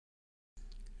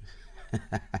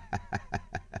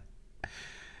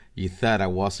You thought I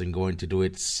wasn't going to do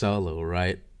it solo,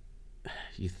 right?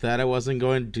 You thought I wasn't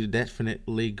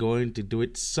definitely going to do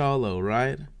it solo,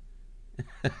 right?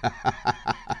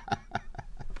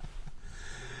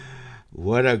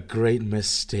 What a great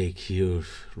mistake you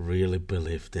really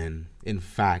believed in. In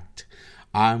fact,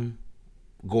 I'm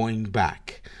going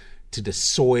back to the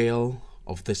soil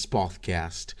of this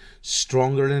podcast,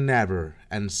 stronger than ever,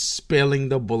 and spilling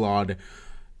the blood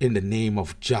in the name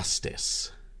of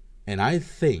justice. And I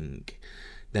think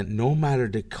that no matter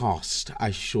the cost,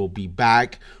 I shall be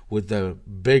back with the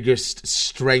biggest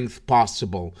strength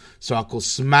possible, so I could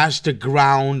smash the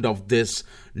ground of this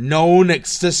known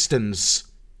existence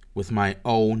with my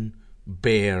own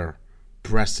bare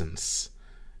presence.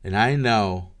 And I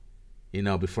know,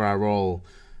 before I roll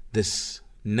this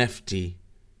nifty,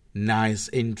 nice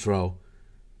intro,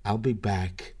 I'll be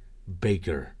back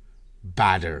bigger,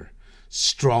 badder,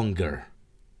 stronger,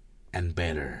 and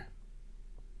better.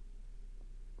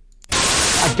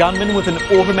 A gunman with an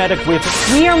automatic weapon.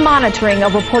 We are monitoring a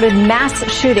reported mass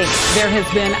shooting. There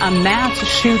has been a mass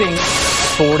shooting.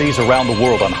 Authorities around the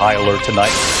world on high alert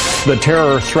tonight. The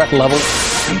terror threat level.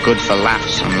 And good for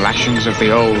laughs and lashings of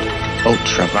the old,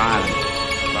 ultra-violent.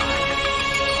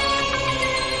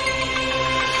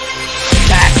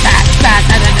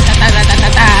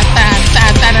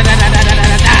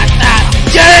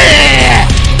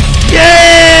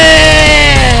 Yeah!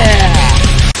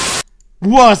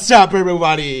 What's up,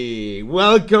 everybody?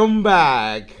 Welcome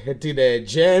back to the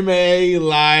JMA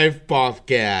Live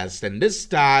Podcast, and this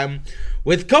time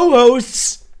with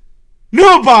co-hosts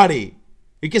nobody,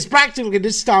 because practically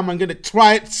this time I'm gonna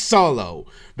try it solo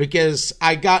because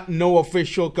I got no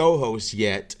official co-host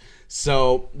yet.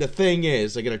 So the thing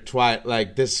is, I'm gonna try it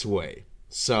like this way.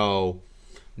 So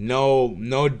no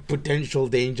potential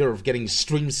danger of getting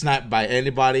stream sniped by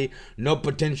anybody. No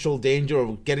potential danger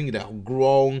of getting the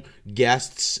grown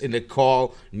guests in the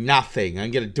call. Nothing. I'm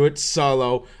gonna do it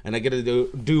solo, and I'm gonna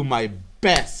do my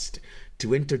best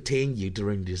to entertain you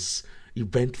during this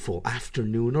eventful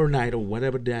afternoon or night or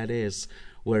whatever that is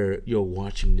where you're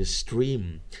watching the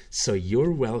stream. So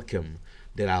you're welcome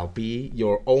that I'll be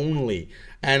your only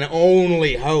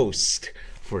host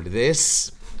for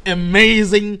this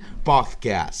amazing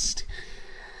podcast.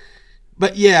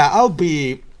 But yeah, I'll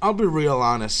be real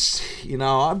honest.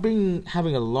 I've been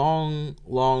having a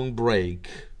long break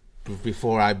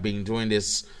before I've been doing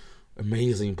this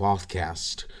amazing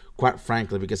podcast, quite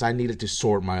frankly, because I needed to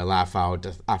sort my life out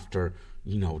after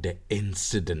the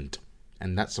incident,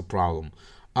 and that's a problem.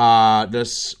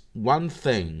 There's one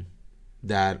thing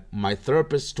that my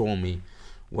therapist told me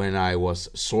when I was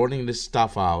sorting this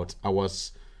stuff out. I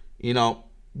was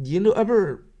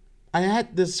I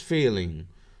had this feeling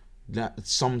that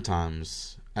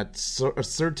sometimes at a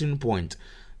certain point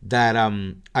that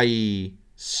I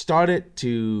started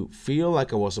to feel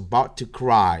like I was about to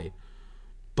cry,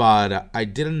 but I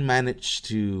didn't manage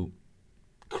to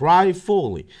cry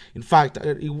fully. In fact,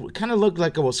 it kind of looked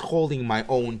like I was holding my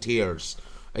own tears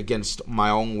against my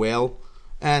own will,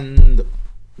 and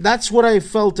that's what I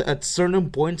felt at certain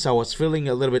points. I was feeling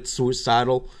a little bit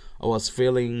suicidal. I was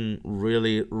feeling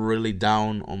really, really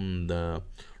down on the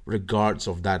regards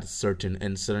of that certain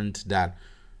incident, that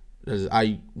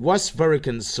I was very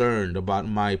concerned about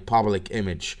my public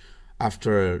image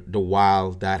after the while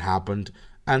that happened.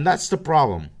 And that's the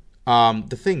problem.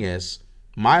 The thing is,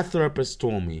 my therapist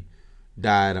told me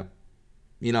that,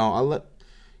 a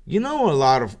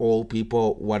lot of old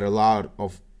people, a lot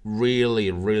of really,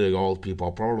 really old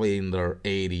people, probably in their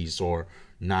 80s or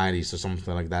 90s or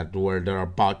something like that, where they're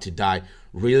about to die,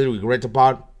 really regret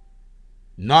about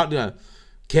not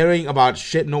caring about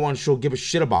shit no one should give a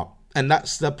shit about. And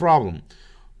that's the problem.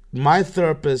 My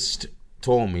therapist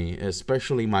told me,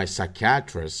 especially my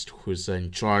psychiatrist, who's in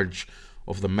charge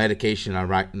of the medication I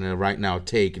right now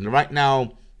take, and right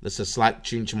now there's a slight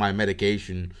change in my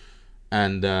medication,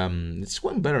 and it's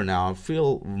going better now. I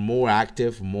feel more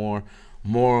active, more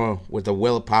with the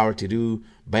willpower to do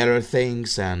better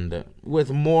things, and with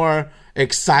more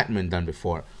excitement than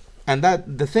before. And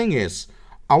that the thing is,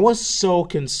 I was so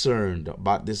concerned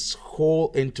about this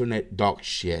whole internet dog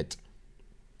shit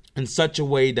in such a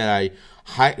way that I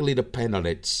highly depend on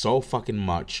it so fucking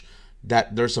much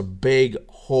that there's a big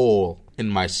hole in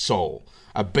my soul,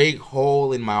 a big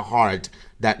hole in my heart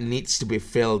that needs to be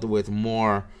filled with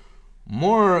more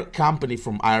company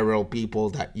from IRL people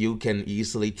that you can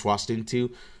easily trust into,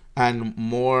 and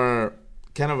more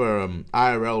kind of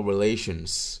IRL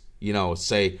relations,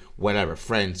 say whatever,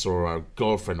 friends or a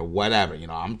girlfriend or whatever.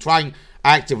 I'm trying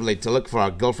actively to look for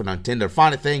a girlfriend on Tinder.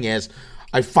 Funny thing is,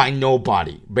 I find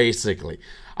nobody, basically.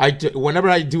 whenever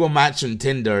I do a match on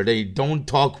Tinder, they don't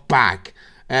talk back.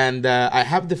 And I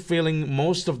have the feeling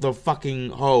most of the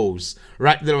fucking hoes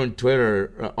right there on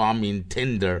Twitter,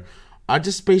 Tinder, are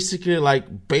just basically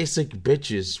like basic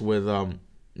bitches with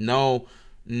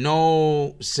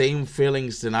no same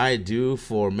feelings than I do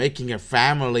for making a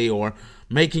family or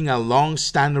making a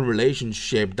long-standing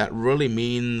relationship that really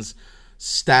means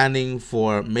standing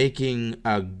for making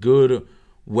a good,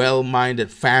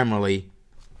 well-minded family.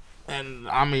 And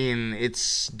I mean,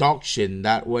 it's dog shit in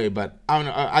that way, but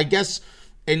I guess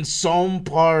in some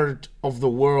part of the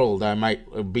world I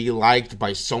might be liked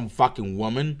by some fucking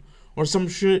woman or some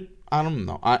shit. I don't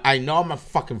know. I know I'm a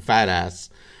fucking fat ass.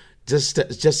 Just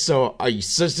so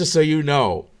you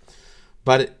know.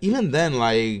 But even then,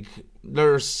 like,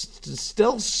 there's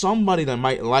still somebody that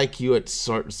might like you at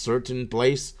certain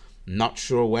place. Not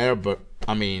sure where, but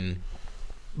I mean,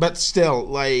 but still,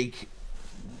 like,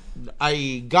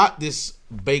 I got this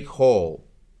big hole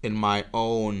in my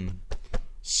own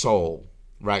soul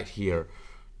right here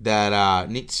that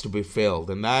needs to be filled,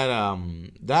 and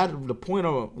one of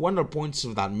the points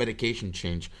of that medication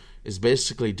change is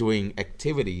basically doing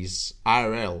activities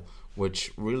IRL,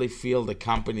 which really feel the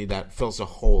company that fills a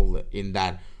hole in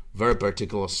that very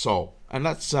particular soul. And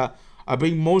that's I've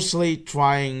been mostly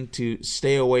trying to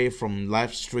stay away from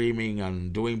live streaming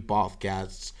and doing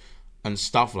podcasts and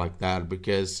stuff like that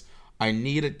because I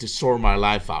needed to sort my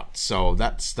life out. So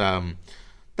that's a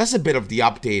bit of the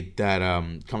update that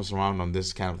comes around on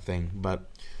this kind of thing. But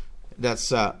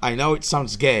that's I know it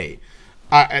sounds gay.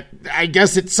 I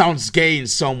guess it sounds gay in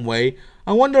some way.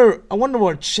 I wonder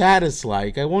what chat is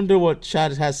like. I wonder what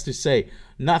chat has to say.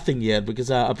 Nothing yet, because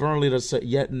apparently there's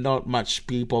yet not much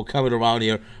people coming around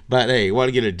here. But hey, what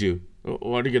are you gonna do?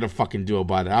 What are you gonna fucking do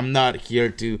about it? I'm not here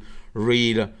to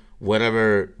read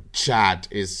whatever chat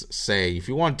is say. If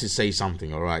you want to say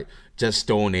something, all right, just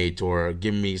donate or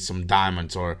give me some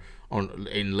diamonds or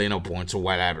in Lino points or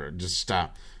whatever. Just the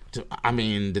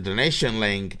donation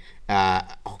link.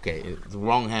 Okay, the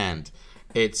wrong hand.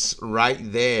 It's right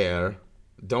there.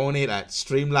 Donate at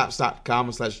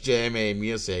streamlabs.com/JMA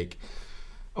Music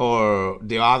or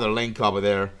the other link over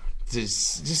there.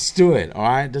 Just do it, all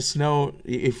right? Just know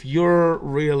if you're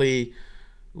really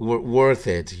worth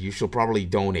it, you should probably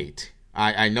donate.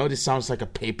 I know this sounds like a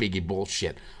pay piggy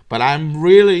bullshit, but I'm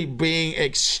really being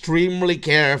extremely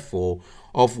careful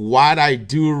of what I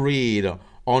do read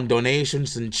on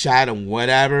donations and chat and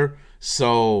whatever.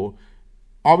 So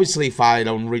obviously, if I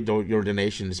don't read your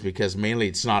donations, because mainly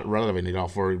it's not relevant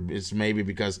enough, or it's maybe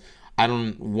because I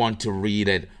don't want to read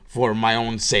it for my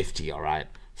own safety, all right?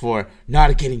 For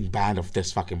not getting banned of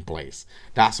this fucking place.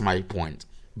 That's my point.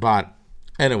 But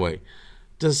anyway,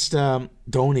 just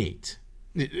donate.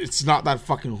 It's not that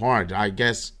fucking hard, I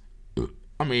guess.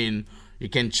 I mean, you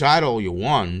can chat all you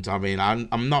want. I mean,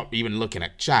 I'm not even looking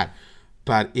at chat.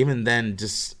 But even then,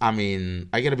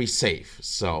 I gotta be safe.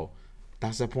 So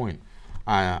that's the point.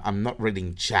 I'm not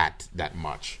reading chat that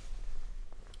much.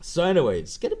 So anyway,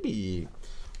 it's gonna be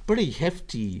pretty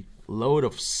hefty load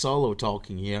of solo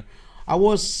talking here.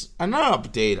 Another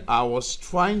update. I was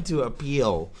trying to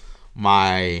appeal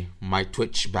my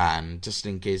Twitch ban just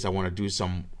in case I want to do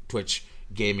some Twitch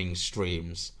gaming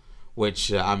streams.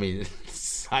 Which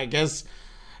I guess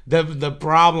the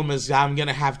problem is I'm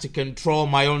gonna have to control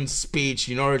my own speech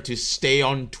in order to stay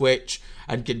on Twitch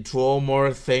and control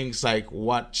more things like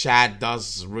what chat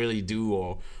does really do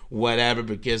or whatever,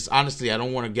 because honestly I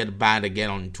don't want to get banned again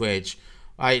on Twitch.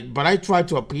 But I tried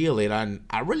to appeal it, and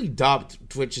I really doubt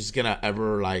Twitch is gonna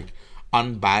ever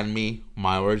unban me,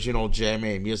 my original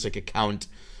JMA Music account,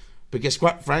 because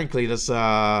quite frankly there's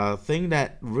a thing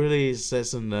that really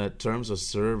says in the terms of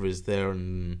service there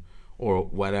or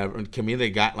whatever, in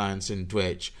community guidelines in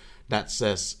Twitch, that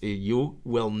says you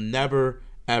will never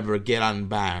ever get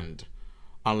unbanned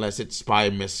unless it's by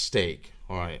mistake.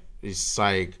 Alright, it's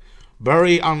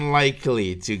very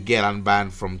unlikely to get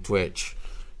unbanned from Twitch,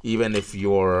 even if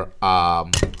you're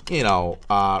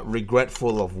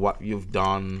regretful of what you've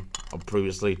done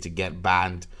previously to get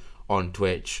banned on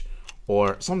Twitch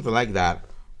or something like that.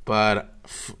 But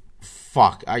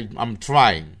fuck, I'm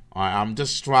trying. I'm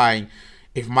just trying.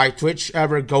 If my Twitch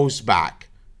ever goes back,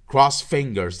 cross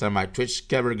fingers that my Twitch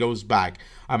ever goes back,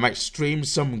 I might stream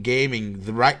some gaming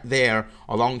right there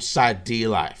alongside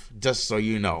D-Life, just so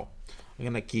you know. I'm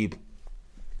gonna keep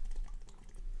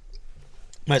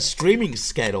my streaming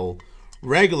schedule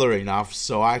regular enough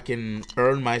so I can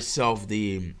earn myself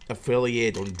the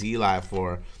affiliate on D-Life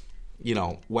or,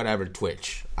 whatever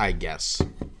Twitch, I guess.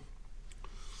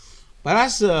 But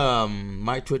that's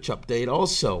my Twitch update.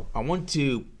 Also, I want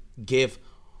to give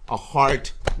a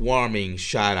heartwarming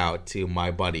shout out to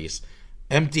my buddies,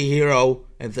 Empty Hero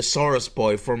and Thesaurus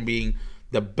Boy, from being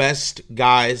the best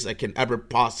guys I can ever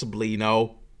possibly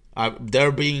know.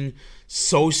 They're being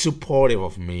so supportive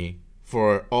of me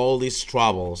for all these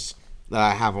troubles that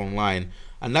I have online.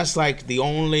 And that's like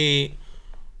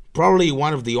probably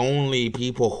one of the only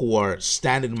people who are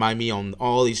standing by me on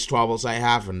all these troubles I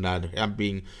have, and that have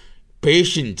been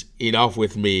patient enough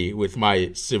with me with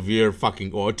my severe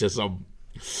fucking autism.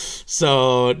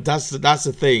 So that's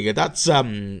the thing. That's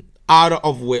out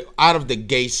of the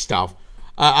gay stuff,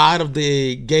 out of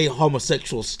the gay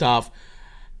homosexual stuff.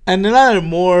 And another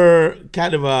more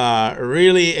kind of a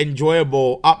really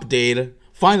enjoyable update,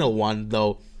 final one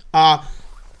though. I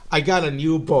got a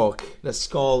new book that's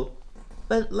called.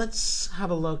 Let's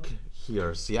have a look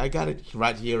here. See, I got it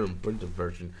right here in printed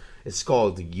version. It's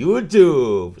called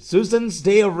YouTube, Susan's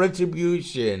Day of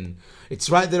Retribution. It's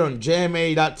right there on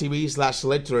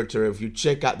jma.tv/literature if you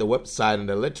check out the website in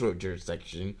the literature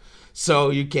section.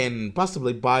 So you can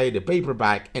possibly buy the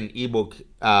paperback and ebook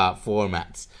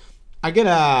formats. I'm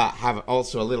gonna have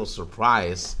also a little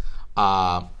surprise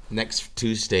next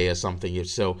Tuesday or something.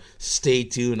 So stay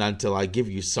tuned until I give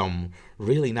you some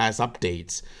really nice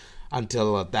updates.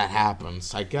 Until that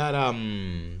happens, I got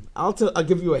I'll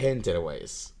give you a hint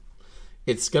anyways.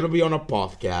 It's gonna be on a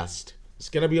podcast. It's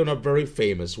gonna be on a very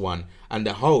famous one, and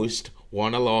the host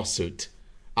won a lawsuit.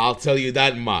 I'll tell you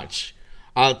that much.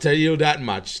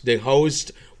 The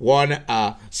host won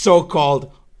a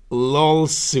so-called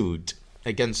lawsuit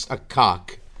against a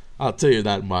cock. I'll tell you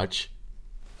that much.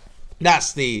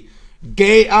 That's the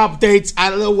gay updates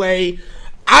out of the way.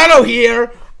 Out of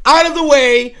here. Out of the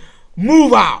way.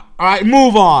 Move out. Alright,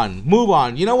 move on.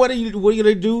 You know what you're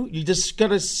gonna do? You just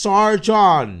gotta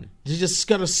Sargon. You just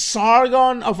got a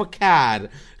Sargon of a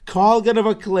cad. Colgan of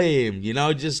a claim. You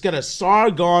know, just got a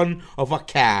Sargon of a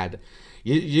cad.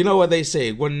 You know what they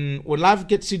say. When life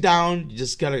gets you down, you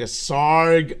just gotta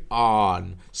Sargon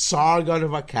of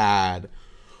a cad.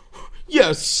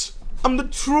 Yes, I'm the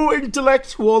true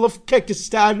intellectual of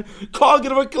Kekistan,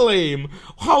 Colgan of a claim.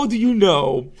 How do you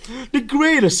know? The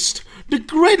greatest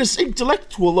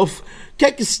intellectual of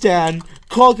Kekistan,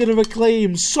 Colgan of a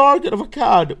claim, Sargon of a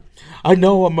cad. I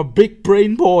know I'm a big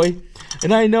brain boy,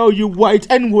 and I know you white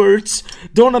N-words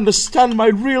don't understand my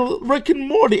real Rick and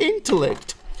Morty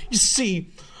intellect. You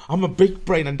see, I'm a big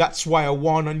brain, and that's why I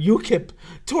won on UKIP.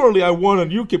 Totally, I won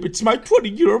on UKIP. It's my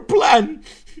 20-year plan.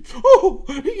 Oh,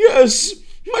 yes,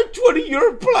 my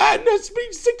 20-year plan has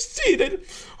been succeeded.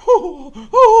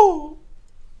 Oh.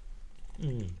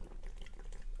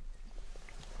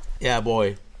 Yeah,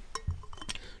 boy.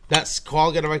 That's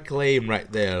Colgan of a claim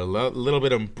right there. A little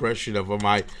bit of impression of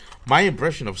my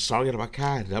impression of Sargon of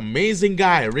Akkad. Amazing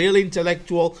guy, really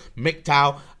intellectual,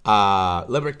 MGTOW,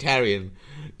 libertarian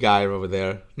guy over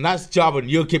there. Nice job on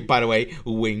UKIP, by the way.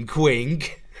 Wink,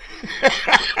 wink.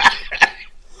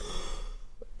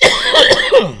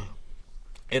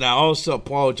 And I also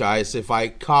apologize if I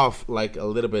cough like a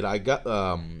little bit. I got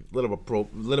little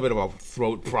bit of a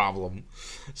throat problem,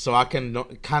 so I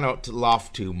cannot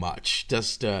laugh too much,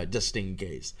 just in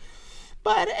case.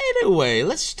 But anyway,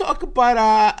 let's talk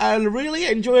about a really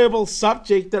enjoyable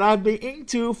subject that I've been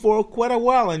into for quite a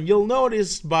while, and you'll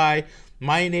notice by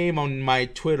my name on my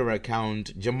Twitter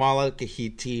account, Jamal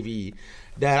Al-Kahid TV,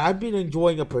 that I've been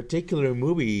enjoying a particular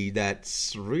movie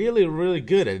that's really, really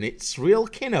good, and it's real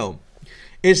kino.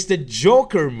 It's the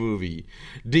Joker movie,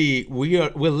 the We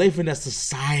Live in a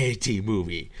Society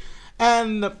movie.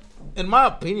 And in my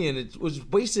opinion, it was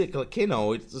basically,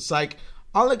 it's like,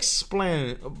 I'll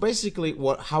explain basically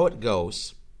how it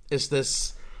goes. It's the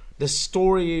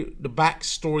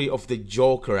backstory of the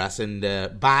Joker, as in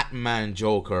the Batman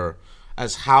Joker,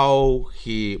 as how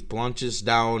he plunges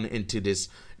down into this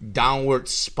downward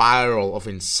spiral of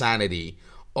insanity,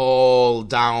 all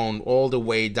the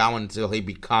way down until he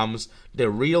becomes the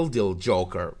real deal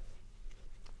Joker.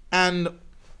 And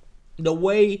the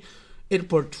way it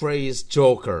portrays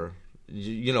Joker,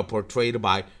 portrayed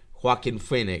by Joaquin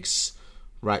Phoenix,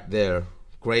 right there,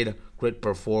 great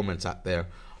performance out there.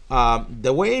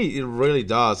 The way it really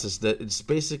does is that it's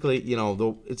basically,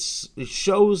 it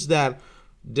shows that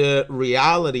the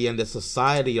reality and the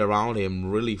society around him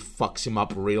really fucks him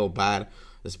up real bad.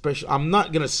 Especially, I'm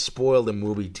not gonna spoil the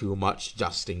movie too much,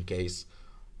 just in case.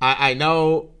 I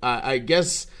know. I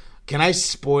guess. Can I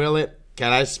spoil it?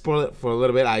 Can I spoil it for a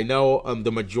little bit? I know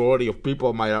the majority of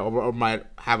people might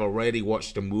have already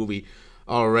watched the movie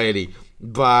already,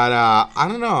 but I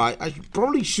don't know. I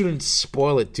probably shouldn't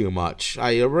spoil it too much.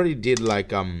 I already did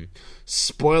like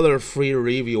spoiler-free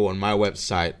review on my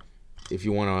website if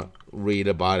you want to read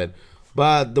about it.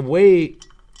 But the way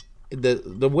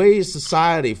the way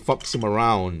society fucks him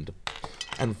around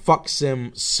and fucks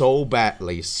him so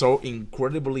badly, so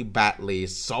incredibly badly,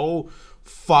 so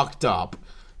fucked up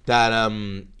that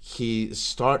he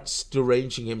starts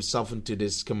deranging himself into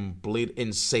this complete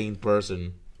insane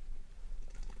person.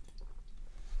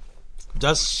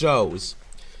 Just shows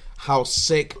how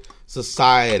sick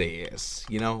society is.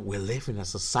 You know, we live in a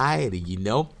society, you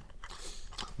know.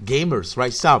 Gamers,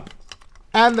 rise up.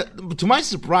 And to my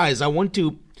surprise, I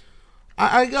gotta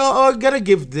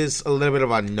give this a little bit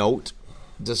of a note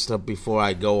just before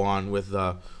I go on with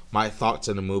my thoughts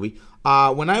on the movie.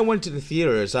 When I went to the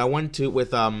theaters, I went to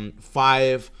with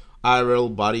 5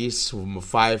 IRL buddies,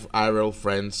 5 IRL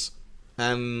friends,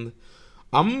 and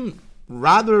I'm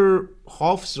rather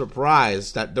half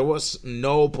surprised that there was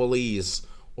no police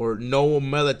or no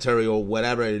military or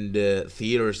whatever in the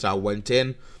theaters I went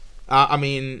in.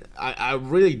 I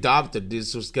really doubted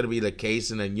this was going to be the case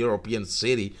in a European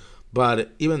city,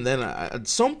 but even then, at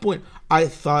some point, I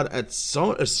thought at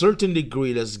a certain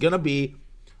degree there's going to be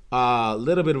a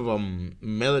little bit of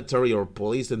military or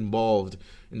police involved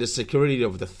in the security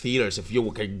of the theaters, if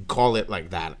you can call it like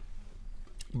that.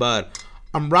 But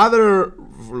I'm rather a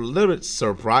little bit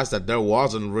surprised that there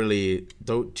wasn't really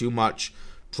too much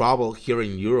trouble here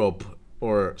in Europe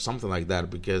or something like that,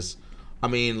 because, I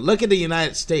mean, look at the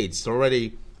United States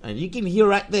already, and you can hear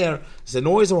right there, it's the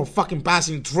noise of a fucking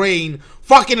passing train,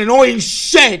 fucking annoying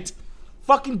shit,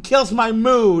 fucking kills my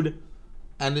mood,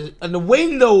 and the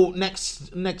window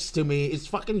next to me is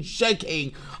fucking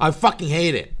shaking, I fucking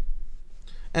hate it.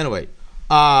 Anyway,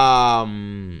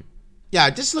 yeah,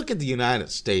 just look at the United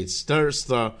States. There's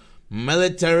the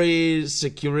military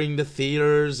securing the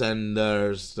theaters, and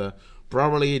there's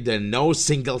probably the no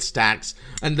single stacks,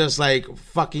 and there's like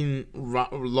fucking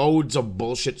loads of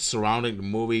bullshit surrounding the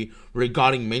movie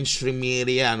regarding mainstream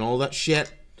media and all that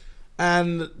shit.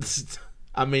 And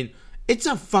I mean, it's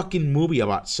a fucking movie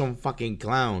about some fucking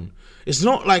clown. It's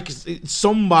not like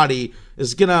somebody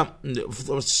is gonna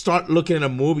start looking at a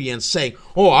movie and saying,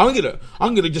 "Oh, I'm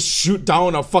gonna just shoot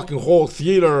down a fucking whole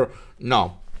theater."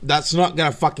 No, that's not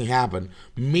gonna fucking happen.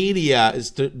 Media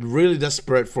is really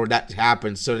desperate for that to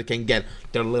happen so they can get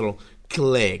their little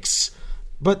clicks.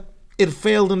 But it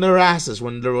failed in their asses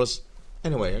when there was.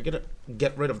 Anyway, I gotta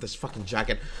get rid of this fucking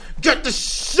jacket. Get the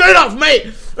shit off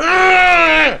me!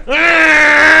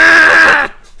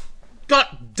 God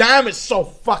damn, it's so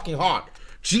fucking hot.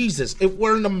 Jesus,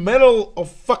 we're in the middle of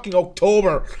fucking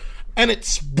October, and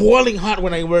it's boiling hot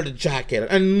when I wear the jacket.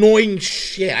 Annoying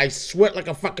shit. I sweat like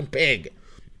a fucking pig.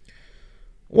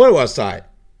 Where was I?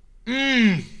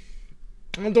 I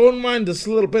don't mind this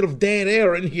little bit of dead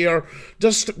air in here.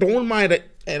 Just don't mind it.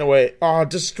 Anyway,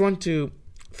 just trying to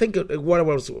think of what I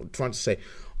was trying to say.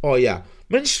 Oh, yeah.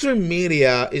 Mainstream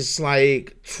media is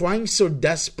like trying so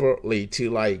desperately to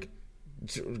like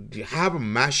have a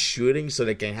mass shooting so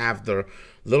they can have their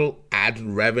little ad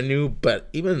revenue, but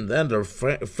even then they're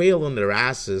failing their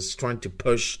asses trying to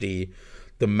push the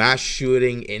mass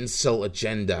shooting incel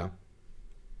agenda.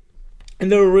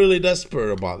 And they're really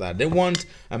desperate about that. They want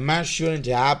a mass shooting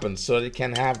to happen so they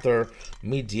can have their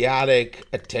mediatic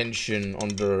attention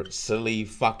on their silly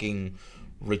fucking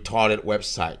retarded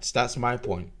websites. That's my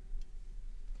point.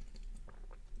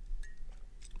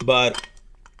 But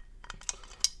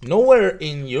nowhere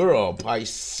in Europe I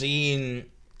seen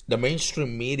the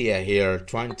mainstream media here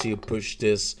trying to push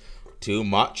this too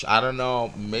much. I don't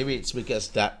know. Maybe it's because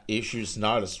that issue is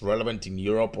not as relevant in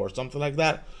Europe or something like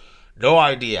that. No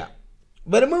idea.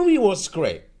 But the movie was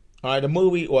great. Alright, the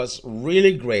movie was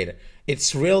really great.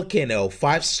 It's real kino,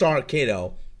 5-star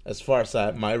kino, as far as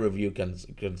my review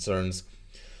concerns.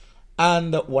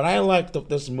 And what I liked of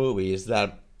this movie is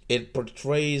that it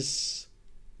portrays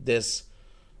this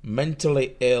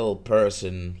mentally ill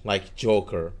person like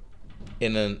Joker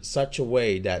in such a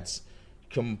way that's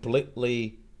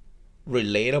completely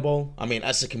relatable. I mean,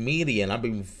 as a comedian, I've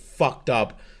been fucked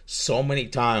up so many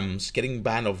times, getting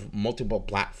banned of multiple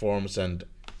platforms and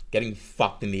getting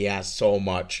fucked in the ass so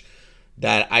much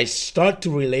that I start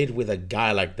to relate with a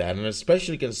guy like that. And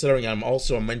especially considering I'm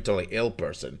also a mentally ill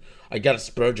person. I got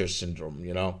Asperger's syndrome,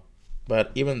 you know.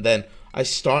 But even then, I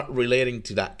start relating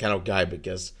to that kind of guy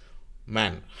because,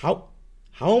 man, how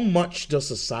much does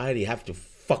society have to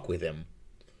fuck with him?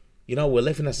 You know, we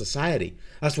live in a society.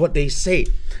 That's what they say.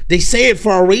 They say it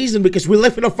for a reason because we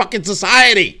live in a fucking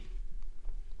society.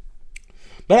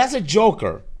 But that's a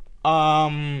Joker.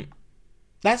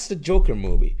 That's the Joker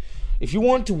movie. If you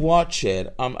want to watch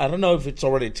it, I don't know if it's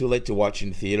already too late to watch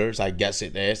in theaters. I guess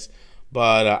it is.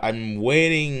 But I'm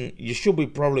waiting. You should be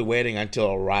probably waiting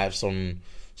until it arrives on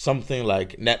something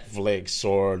like Netflix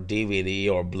or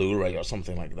DVD or Blu-ray or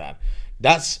something like that.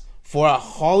 That's for a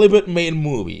Hollywood-made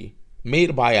movie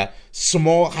made by a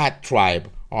small hat tribe.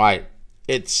 All right,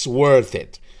 it's worth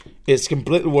it. It's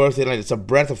completely worth it, and it's a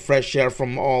breath of fresh air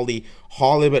from all the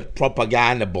Hollywood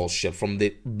propaganda bullshit from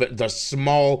the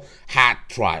small hat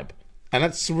tribe, and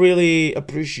that's really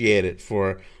appreciated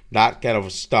for that kind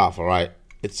of stuff. All right,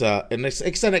 it's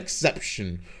an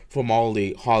exception from all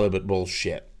the Hollywood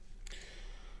bullshit.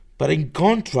 But in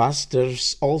contrast,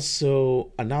 there's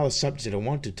also another subject I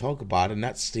want to talk about, and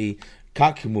that's the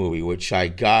Kak movie, which I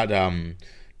got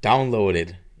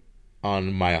downloaded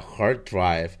on my hard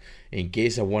drive in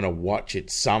case I want to watch it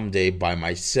someday by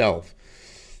myself.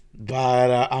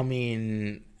 But I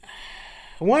mean,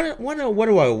 what do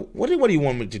you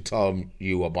want me to tell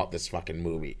you about this fucking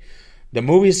movie? The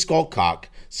movie is called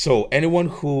Kak, so anyone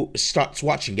who starts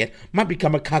watching it might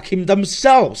become a Kakim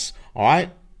themselves. All right.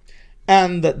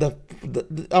 And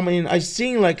I mean, I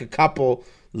seen like a couple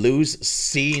loose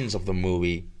scenes of the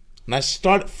movie, and I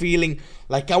started feeling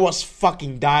like I was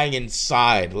fucking dying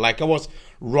inside, like I was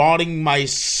rotting my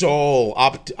soul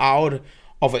out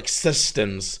of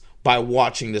existence by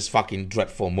watching this fucking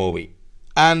dreadful movie.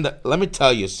 And let me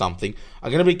tell you something.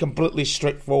 I'm gonna be completely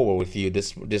straightforward with you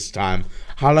this time.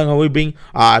 How long are we being?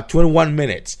 21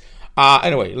 minutes.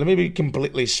 Anyway, let me be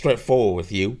completely straightforward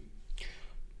with you.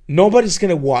 Nobody's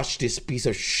gonna watch this piece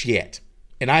of shit.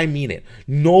 And I mean it.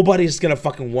 Nobody's gonna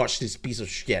fucking watch this piece of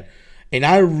shit. And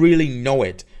I really know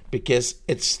it, because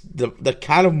it's the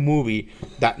kind of movie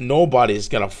that nobody's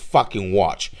gonna fucking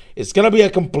watch. It's gonna be a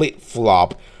complete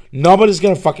flop. Nobody's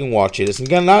gonna fucking watch it. It's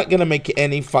not gonna make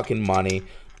any fucking money.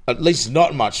 At least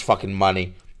not much fucking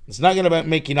money. It's not gonna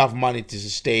make enough money to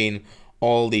sustain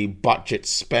all the budget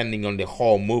spending on the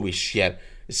whole movie shit.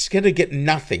 It's gonna get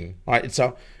nothing, all right?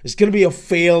 It's gonna be a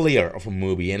failure of a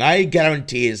movie, and I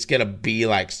guarantee it's gonna be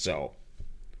like so.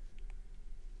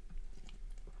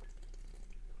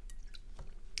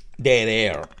 Dead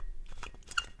air.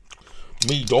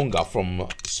 Me Donga from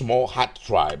Small Hat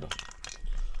Tribe.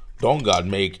 Donga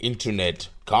make internet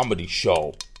comedy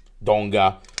show.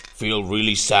 Donga feel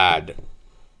really sad.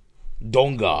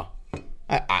 Donga.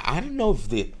 I don't know if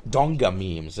the Donga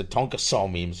memes, the Tonka Saw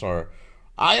memes are...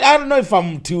 I don't know if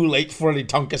I'm too late for the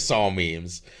Tonka Saw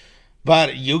memes.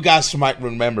 But you guys might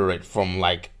remember it from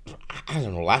like, I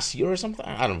don't know, last year or something?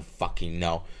 I don't fucking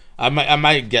know. I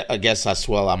might guess as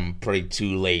well I'm pretty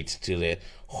too late to the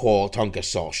whole Tonka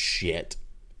Saw shit.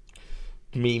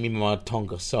 Meme about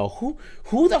Tonka Saw.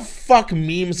 Who the fuck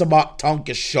memes about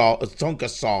Tonka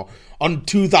Saw on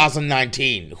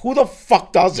 2019? Who the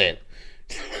fuck does it?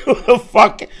 Who the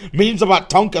fuck memes about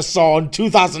Tonka Saw in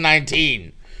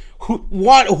 2019?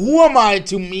 Who am I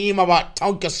to meme about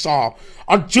Tonka Saw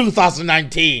on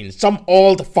 2019? Some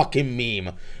old fucking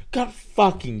meme. God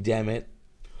fucking damn it.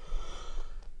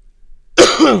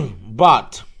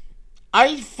 But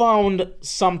I found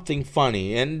something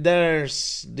funny, and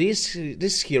there's this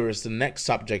here is the next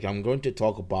subject I'm going to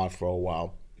talk about for a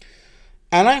while.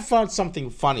 And I found something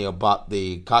funny about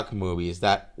the Kak movie is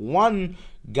that one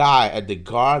guy at The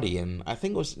Guardian, I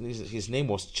think his name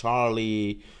was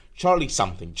Charlie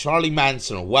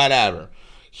Manson or whatever,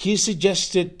 he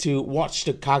suggested to watch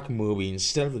the Kak movie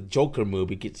instead of the Joker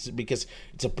movie because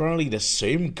it's apparently the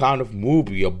same kind of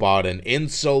movie about an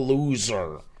incel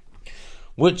loser.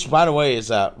 Which, by the way,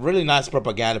 is a really nice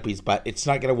propaganda piece, but it's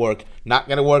not gonna work. Not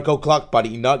gonna work, o'clock,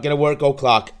 buddy. Not gonna work,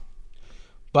 o'clock.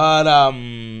 But,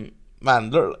 man,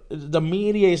 the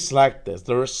media is like this.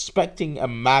 They're expecting a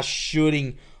mass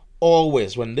shooting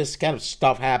always when this kind of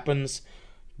stuff happens,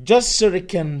 just so they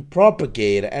can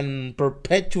propagate and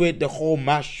perpetuate the whole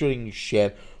mass shooting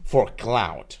shit for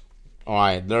clout.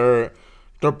 Alright, they're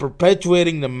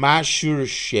perpetuating the mass shooter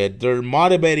shit. They're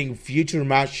motivating future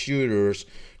mass shooters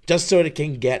just so they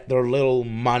can get their little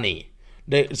money.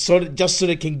 Just so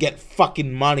they can get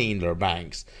fucking money in their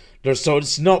banks. So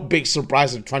it's no big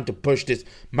surprise they're trying to push this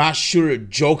mass shooter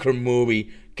Joker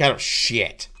movie kind of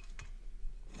shit.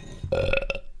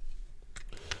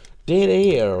 Dead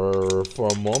air for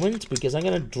a moment because I'm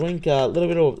gonna drink a little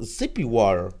bit of sippy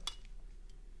water.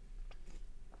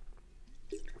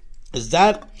 Is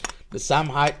that the Sam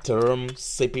Hyde term,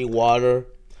 sippy water?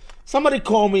 Somebody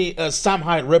call me a Sam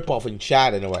Hyde ripoff in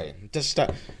chat anyway. Just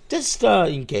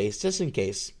in case,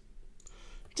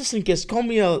 call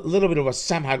me a little bit of a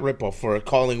Sam Hyde ripoff for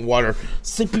calling water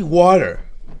sippy water.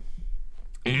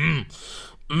 I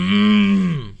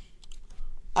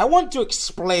want to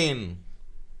explain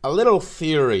a little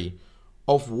theory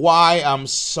of why I'm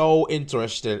so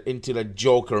interested into the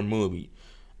Joker movie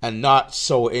and not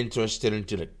so interested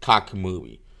into the Kak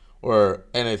movie. or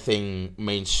anything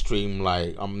mainstream.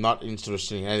 Like, I'm not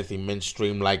interested in anything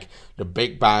mainstream like The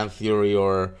Big Bang Theory,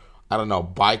 or I don't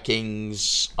know,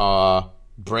 Vikings,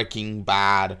 Breaking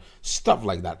Bad, stuff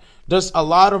like that. There's a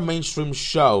lot of mainstream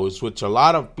shows which a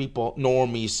lot of people,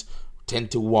 normies,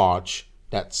 tend to watch.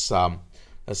 That's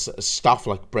stuff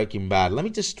like Breaking Bad. Let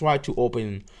me just try to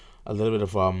open a little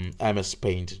bit of MS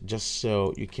Paint just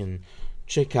so you can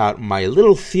check out my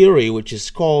little theory, which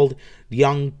is called the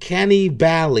uncanny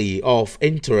valley of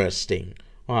interesting,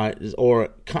 or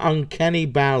uncanny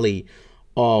valley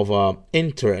of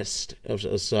interest.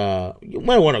 You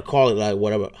might want to call it like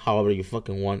whatever, however you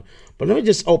fucking want. But let me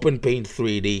just open Paint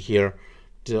 3D here,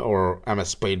 or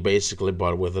MS Paint basically,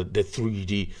 but with the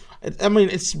 3D. I mean,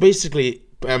 it's basically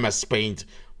MS Paint,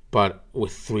 but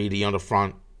with 3D on the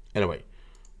front. Anyway,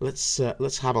 let's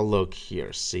have a look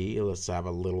here. See, let's have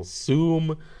a little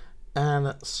zoom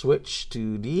and switch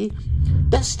to the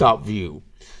desktop view.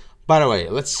 By the way,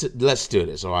 let's do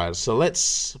this. All right, so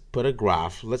let's put a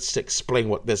graph. Let's explain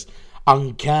what this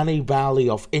uncanny valley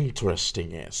of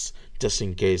interesting is, just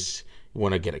in case you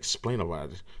want to get explained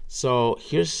about it. So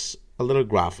here's a little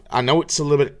graph. I know it's a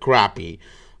little bit crappy,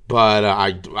 but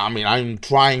I mean, I'm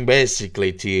trying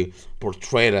basically to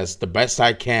portray it as the best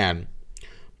I can.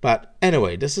 But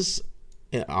anyway, this is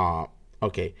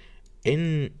okay.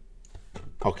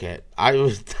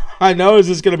 I know this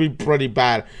is gonna be pretty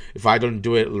bad if I don't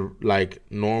do it like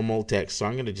normal text, so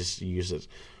I'm gonna just use it,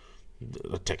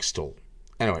 the text tool.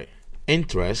 Anyway,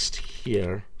 interest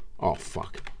here. Oh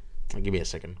fuck! Give me a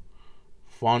second.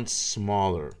 Font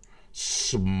smaller.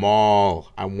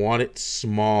 Small. I want it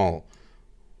small.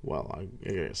 Well, I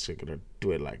guess I'm gonna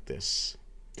do it like this.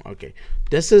 Okay,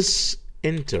 this is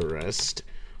interest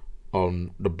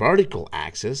on the vertical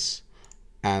axis,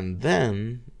 and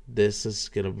then this is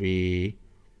gonna be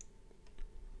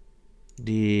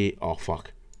the, oh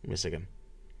fuck, give me a second,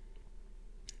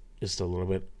 just a little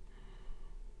bit.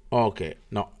 Okay,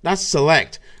 no, that's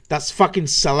select. That's fucking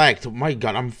select. Oh my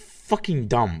god, I'm fucking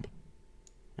dumb.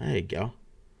 There you go.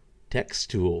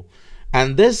 Text tool.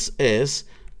 And this is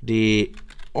the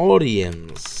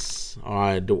audience.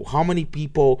 Alright, how many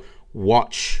people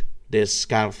watch this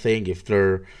kind of thing?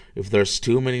 If there's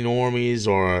too many normies,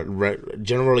 or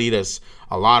generally there's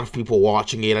a lot of people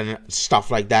watching it and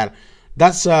stuff like that.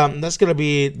 That's gonna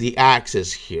be the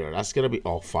axis here. That's gonna be,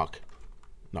 oh fuck.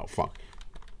 No, fuck.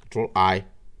 Control I.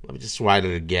 Let me just write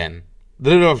it again. A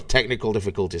little bit of technical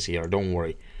difficulties here, don't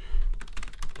worry.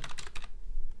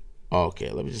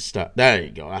 Okay, let me just start. There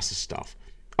you go, that's the stuff.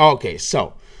 Okay,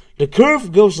 so the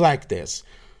curve goes like this.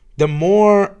 The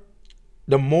more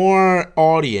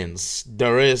audience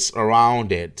there is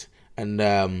around it, and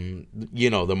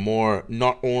the more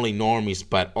not only normies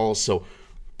but also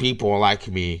people like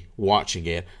me watching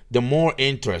it, the more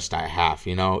interest I have.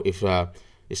 If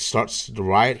it starts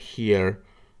right here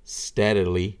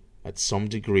steadily at some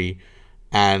degree,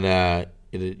 and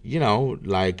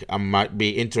like I might be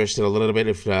interested a little bit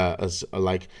if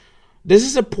like this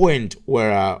is a point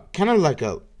where kind of like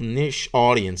a niche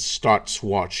audience starts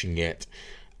watching it,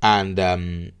 and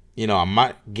I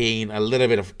might gain a little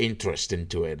bit of interest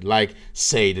into it. Like,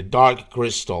 say, the Dark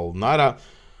Crystal,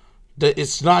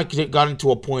 it's not gotten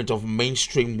to a point of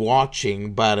mainstream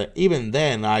watching, but even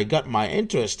then I got my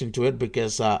interest into it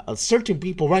because certain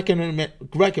people recommend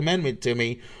it to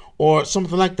me, or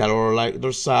something like that, or like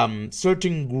there's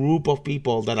certain group of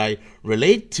people that I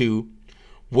relate to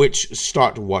which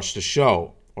start to watch the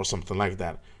show, or something like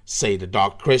that. Say the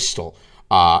Dark Crystal,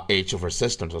 Age of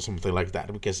Resistance, or something like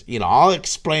that, because I'll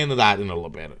explain that in a little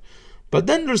bit. But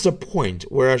then there's a point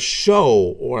where a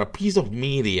show or a piece of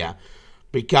media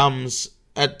becomes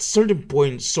at certain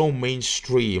point so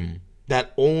mainstream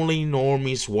that only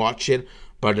normies watch it,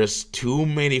 but there's too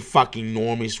many fucking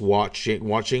normies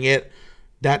watching it,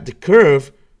 that the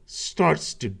curve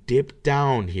starts to dip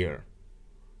down here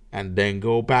and then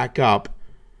go back up.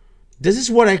 This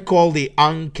is what I call the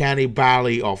uncanny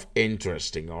valley of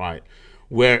interesting, alright?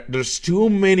 Where there's too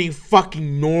many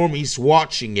fucking normies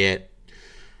watching it.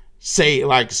 Say,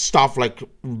 like, stuff like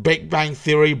Big Bang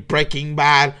Theory, Breaking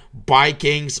Bad,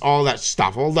 Vikings, all that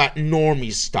stuff, all that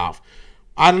normie stuff.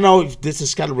 I don't know if this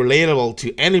is kind of relatable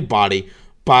to anybody,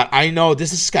 but I know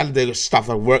this is kind of the stuff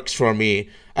that works for me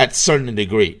at a certain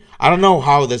degree. I don't know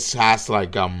how this has,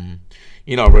 like,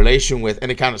 relation with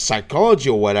any kind of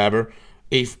psychology or whatever.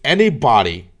 If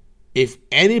anybody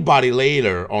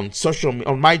later on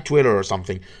my Twitter or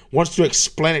something wants to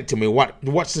explain it to me,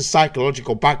 what's the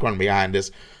psychological background behind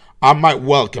this, I might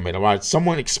welcome it. Alright,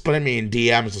 someone explain me in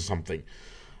DMs or something.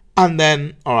 And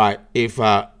then, alright, if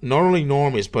not only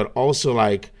normies but also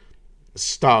like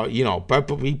start,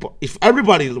 people, if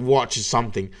everybody watches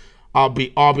something, I'll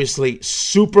be obviously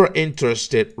super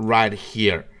interested right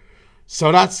here.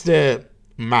 So that's the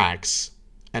max.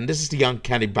 And this is the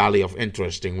uncanny valley of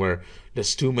interesting, where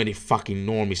there's too many fucking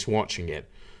normies watching it.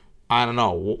 I don't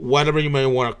know, whatever you may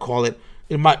want to call it.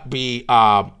 It might be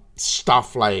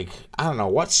stuff like, I don't know,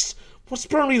 what's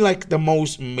probably like the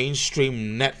most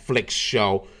mainstream Netflix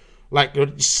show, like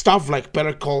stuff like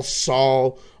Better Call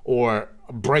Saul or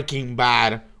Breaking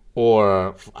Bad,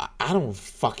 or I don't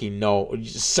fucking know,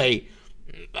 say,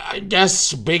 I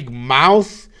guess Big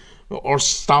Mouth or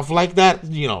stuff like that.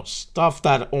 Stuff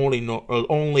that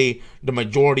only the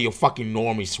majority of fucking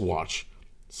normies watch.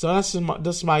 So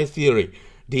that's my theory,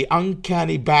 the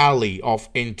uncanny valley of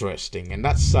interesting, and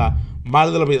that's my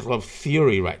little bit of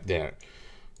theory right there.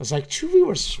 It's like 2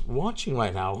 viewers watching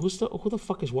right now. Who the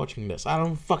fuck is watching this? I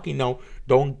don't fucking know.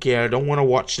 Don't care. Don't want to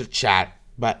watch the chat.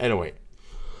 But anyway,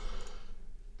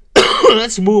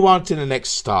 let's move on to the next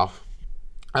stuff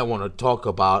I want to talk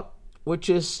about, which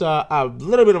is a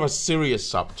little bit of a serious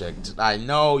subject. I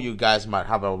know you guys might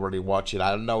have already watched it.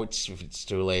 I don't know if it's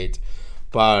too late,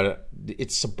 but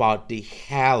it's about the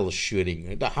Halle shooting.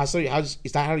 Is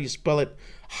that how you spell it?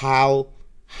 Halle.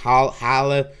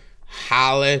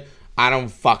 I don't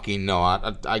fucking know.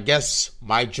 I guess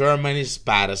my German is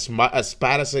as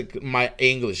bad as my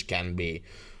English can be.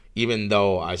 Even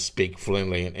though I speak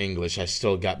fluently in English, I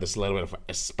still got this little bit of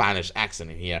a Spanish accent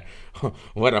in here.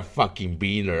 What a fucking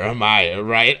beaner am I,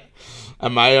 right?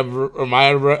 Am I a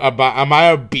beaner,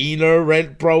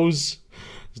 Red Bros?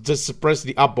 Just press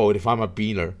the upvote if I'm a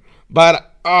beaner.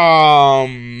 But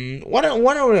I don't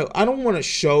want to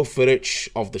show footage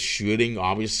of the shooting,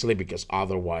 obviously, because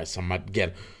otherwise I might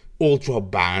get ultra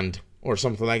banned or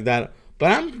something like that.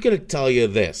 But I'm gonna tell you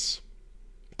this.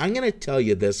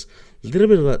 Little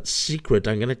bit of a secret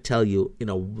I'm going to tell you in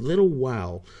a little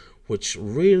while, which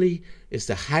really is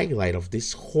the highlight of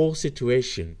this whole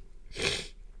situation.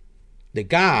 The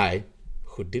guy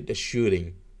who did the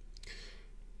shooting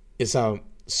is a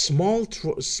small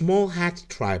hat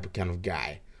tribe kind of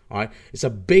guy. All right, it's a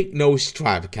big nose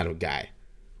tribe kind of guy.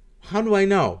 How do I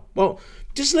know? Well,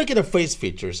 just look at the face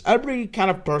features. Every kind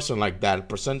of person like that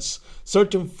presents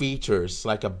certain features,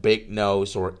 like a big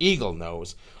nose or eagle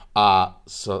nose.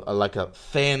 Like a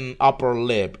thin upper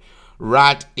lip,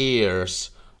 rat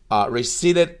ears,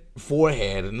 receded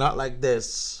forehead, not like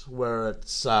this where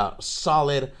it's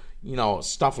solid,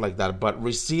 stuff like that, but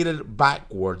receded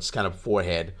backwards kind of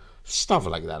forehead, stuff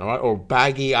like that, all right? Or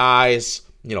baggy eyes,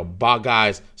 bug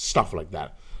eyes, stuff like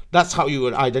that. That's how you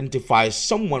would identify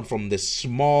someone from this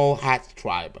small hat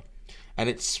tribe. And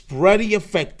it's pretty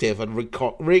effective at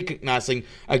recognizing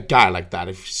a guy like that.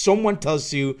 If someone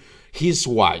tells you he's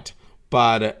white,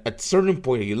 but at a certain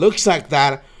point he looks like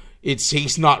that,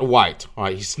 he's not white. All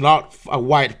right, he's not a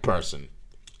white person,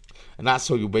 and that's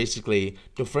how you basically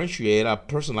differentiate a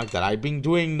person like that. I've been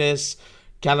doing this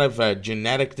kind of a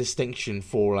genetic distinction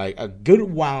for like a good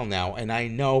while now, and I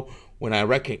know when I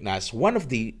recognize one of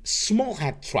the small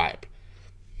hat tribe.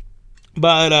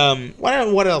 But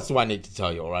what else do I need to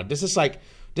tell you? All right, this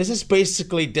is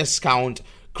basically discount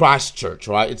Christchurch,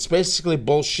 right? It's basically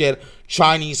bullshit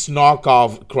Chinese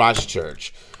knockoff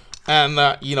Christchurch. And,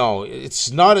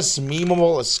 it's not as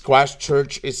memeable as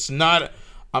Christchurch. It's not,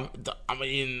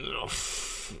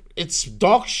 it's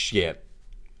dog shit.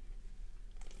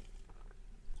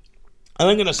 And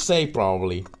I'm going to say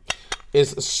probably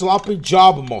is sloppy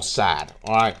job Mossad,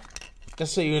 alright?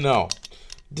 Just so you know.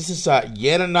 This is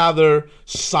yet another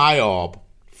psyop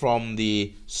from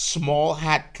the small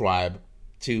hat tribe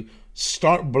to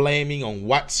start blaming on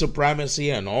white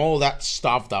supremacy and all that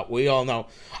stuff that we all know.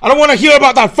 I don't want to hear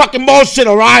about that fucking bullshit,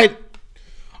 alright?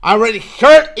 I already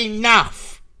heard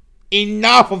enough.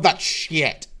 Enough of that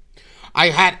shit. I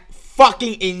had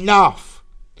fucking enough.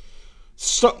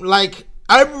 So, like,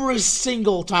 every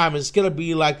single time it's gonna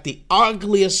be like the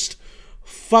ugliest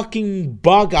fucking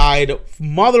bug-eyed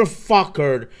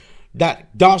motherfucker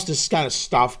that does this kind of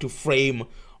stuff to frame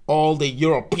all the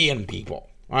European people.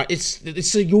 It's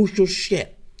the usual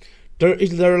shit.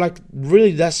 They're like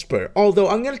really desperate. Although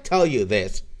I'm gonna tell you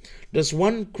this, there's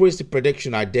one crazy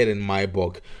prediction I did in my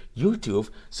book, YouTube,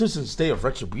 Susan's Day of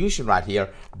Retribution, right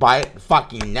here. Buy it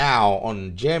fucking now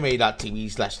on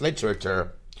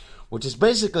gma.tv/literature, which is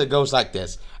basically goes like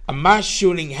this: a mass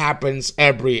shooting happens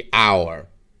every hour,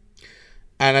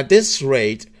 and at this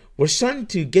rate, we're starting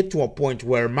to get to a point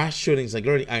where mass shootings are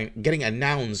getting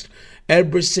announced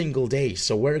every single day.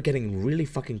 So we're getting really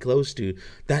fucking close to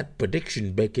that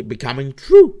prediction becoming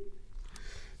true.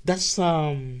 That's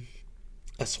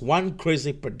one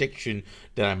crazy prediction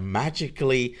that I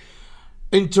magically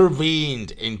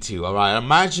intervened into. All right,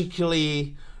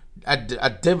 I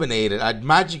divinated. I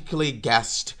magically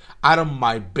guessed out of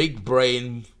my big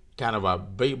brain, kind of a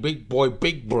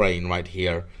big brain right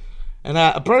here, and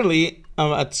apparently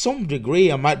at some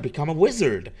degree I might become a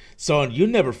wizard. So you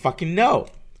never fucking know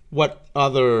what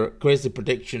other crazy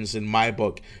predictions in my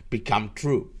book become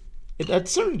true. At a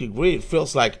certain degree, it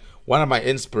feels like one of my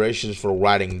inspirations for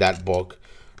writing that book,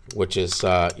 which is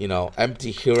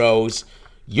Empty Heroes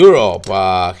Europe,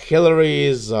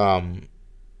 Hillary's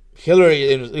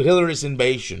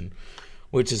Invasion,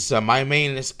 which is my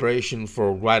main inspiration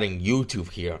for writing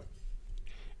YouTube here.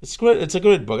 It's great. It's a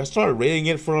great book. I started reading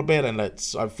it for a bit, and I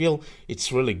feel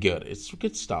it's really good. It's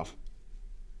good stuff.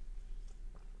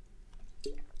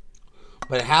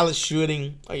 But Hallis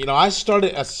shooting, I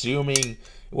started assuming it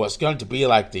was going to be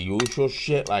like the usual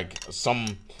shit, like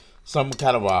some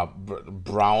kind of a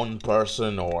brown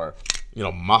person or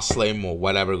Muslim or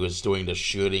whatever was doing the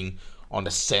shooting on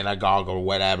the synagogue or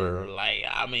whatever. Like,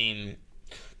 I mean,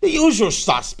 the usual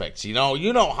suspects. You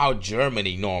know how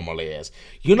Germany normally is.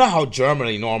 You know how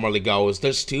Germany normally goes.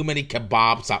 There's too many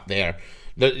kebabs up there.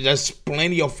 There's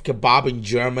plenty of kebab in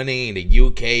Germany, in the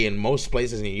UK, and most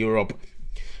places in Europe.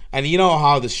 And you know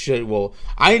how this shit will.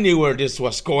 I knew where this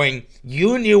was going.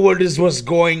 You knew where this was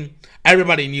going.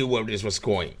 Everybody knew where this was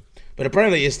going. But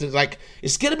apparently it's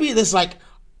gonna be this like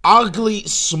ugly,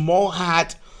 small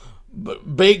hat,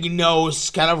 big nose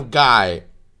kind of guy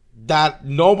that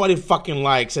nobody fucking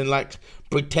likes and like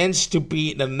pretends to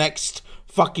be the next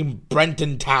fucking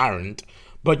Brenton Tarrant,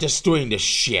 but just doing this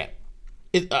shit.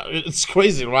 It's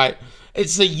crazy, right?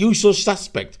 It's the usual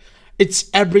suspect. It's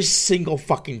every single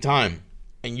fucking time.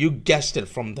 And you guessed it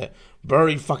from the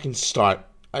very fucking start.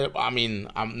 I mean,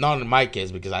 I'm not in my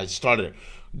case because I started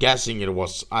guessing it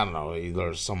was, I don't know,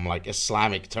 either some like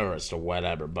Islamic terrorist or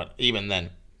whatever. But even then,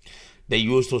 the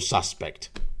usual suspect.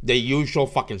 The usual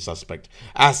fucking suspect.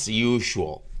 As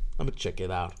usual. Let me check it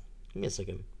out. Give me a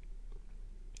second.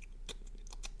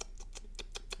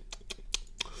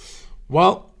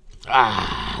 Well,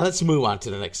 let's move on to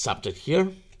the next subject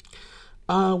here.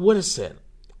 What is it?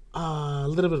 A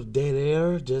little bit of dead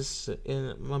air, just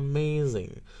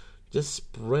amazing,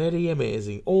 just pretty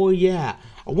amazing. Oh yeah,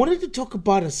 I wanted to talk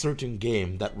about a certain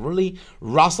game that really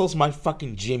rustles my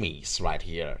fucking jimmies right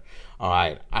here.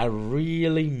 Alright, I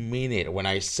really mean it when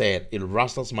I say it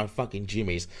rustles my fucking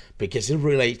jimmies because it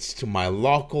relates to my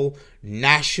local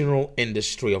national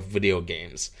industry of video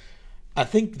games. I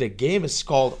think the game is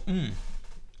called, I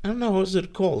don't know, how's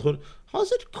it called?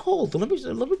 How's it called? Let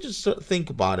me just think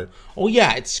about it. Oh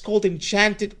yeah, it's called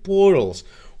Enchanted Portals,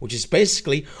 which is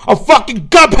basically a fucking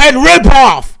Cuphead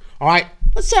ripoff. All right,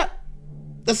 that's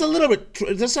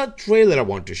a trailer I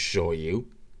want to show you.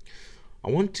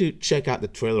 I want to check out the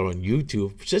trailer on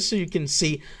YouTube just so you can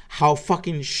see how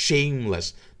fucking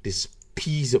shameless this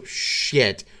piece of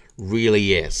shit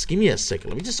really is. Give me a second.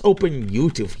 Let me just open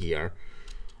YouTube here.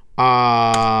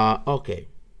 Okay.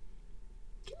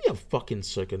 Give me a fucking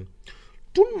second.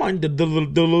 Don't mind the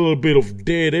little bit of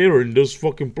dead air in this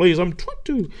fucking place. I'm trying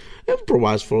to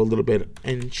improvise for a little bit.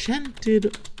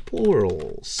 Enchanted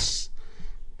Portals.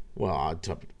 Well,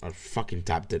 I fucking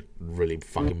tapped it really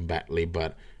fucking badly,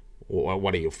 but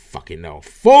what do you fucking know?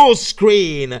 Full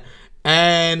screen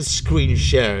and screen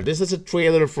share. This is a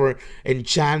trailer for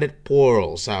Enchanted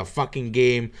Portals, a fucking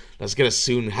game that's gonna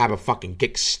soon have a fucking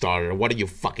Kickstarter. What do you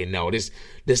fucking know?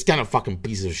 This kind of fucking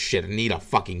piece of shit need a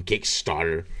fucking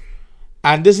Kickstarter.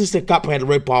 And this is the Cuphead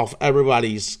ripoff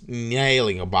everybody's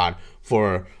nailing about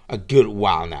for a good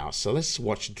while now. So let's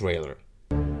watch the trailer.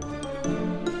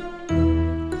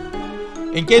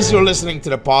 In case you're listening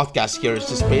to the podcast here, it's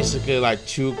just basically like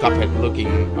two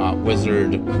Cuphead-looking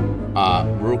wizard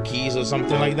rookies or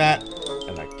something like that,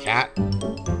 and a cat.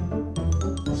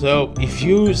 So if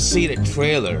you see the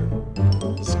trailer,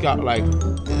 it's got like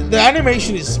the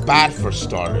animation is bad for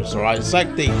starters. Alright, it's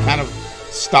like the kind of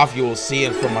stuff you will see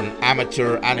from an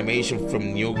amateur animation from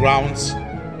Newgrounds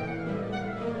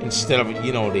instead of,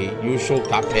 the usual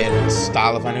Cuphead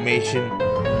style of animation.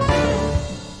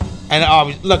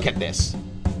 And look at this.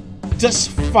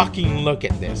 Just fucking look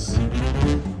at this.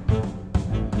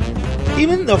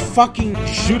 Even the fucking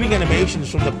shooting animations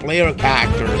from the player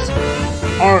characters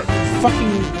are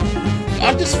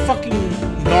just fucking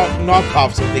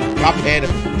knockoffs of the Cuphead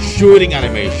shooting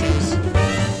animations.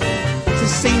 The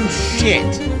same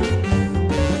shit,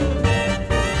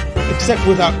 except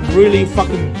without really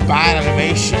fucking bad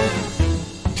animation,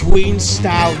 tween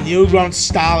style, Newgrounds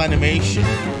style animation.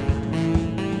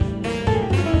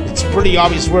 It's pretty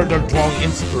obvious where they're drawing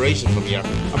inspiration from here.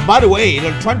 And by the way,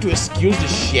 they're trying to excuse the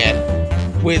shit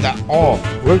with that, oh,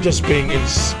 we're just being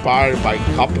inspired by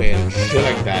Cuphead and shit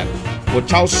like that,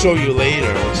 which I'll show you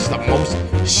later. It's the most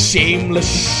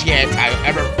shameless shit I've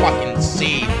ever fucking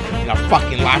seen in a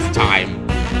fucking lifetime,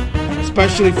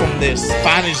 especially from the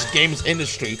Spanish games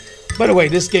industry. By the way,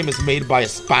 this game is made by a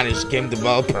Spanish game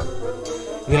developer.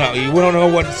 You know, you don't know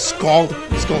what it's called?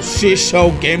 It's called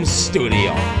Shisho Game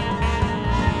Studio.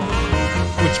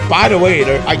 Which, by the way,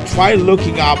 I tried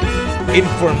looking up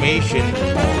information.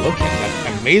 Oh, look at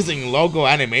that amazing logo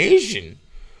animation.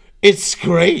 It's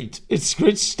great. It's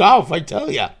great stuff, I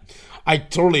tell ya. I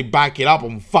totally back it up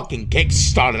on fucking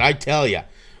Kickstarter, I tell ya.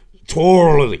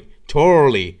 Totally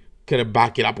gonna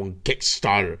back it up on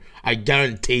Kickstarter. I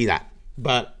guarantee that.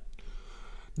 But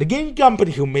the game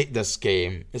company who made this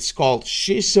game is called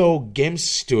Shisho Game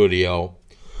Studio.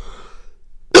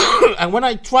 And when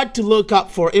I tried to look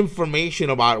up for information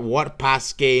about what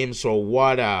past games or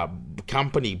what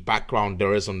company background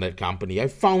there is on that company, I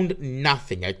found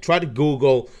nothing. I tried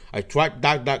Google, I tried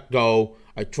DuckDuckGo,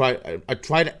 I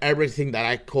tried everything that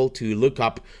I could to look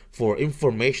up for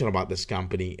information about this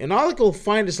company. And all I could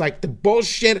find is like the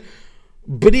bullshit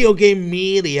video game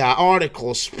media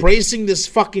articles praising this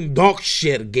fucking dog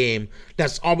shit game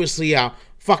that's obviously a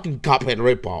fucking Cuphead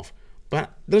ripoff.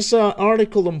 But there's an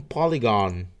article on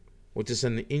Polygon, which is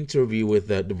an interview with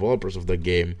the developers of the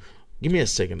game. Give me a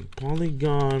second.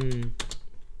 Polygon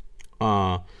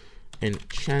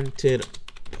Enchanted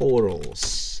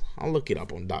Portals. I'll look it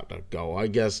up on DuckDuckGo. I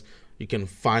guess you can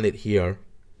find it here.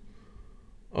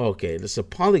 Okay, there's a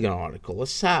Polygon article.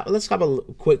 Let's have a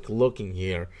quick look in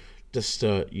here. Just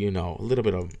you know, a little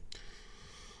bit of.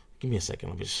 Give me a second.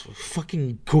 Let me just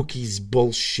fucking cookies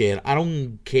bullshit. I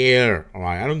don't care. All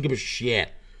right, I don't give a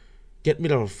shit. Get me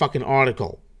the fucking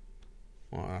article.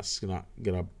 Well, that's not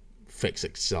gonna fix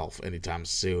itself anytime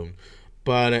soon.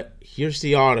 But here's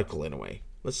the article anyway.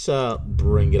 Let's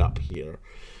bring it up here.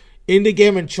 In the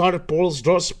game, Uncharted Portals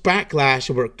draws backlash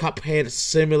over Cuphead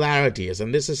similarities,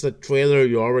 and this is the trailer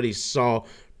you already saw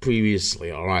previously.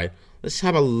 All right, let's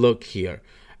have a look here.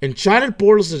 Enchanted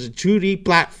Portals is a 2D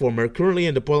platformer currently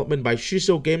in development by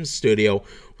Shisho Game Studio,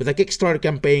 with a Kickstarter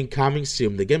campaign coming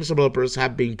soon. The game's developers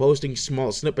have been posting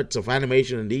small snippets of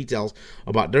animation and details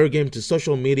about their game to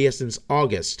social media since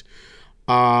August.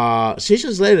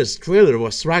 Shisho's latest trailer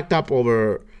was racked up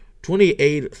over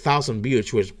 28,000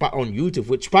 views on YouTube,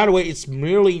 which, by the way, is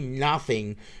merely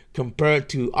nothing compared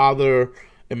to other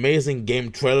amazing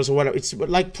game trailers or whatever. It's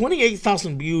like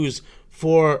 28,000 views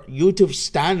for YouTube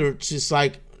standards is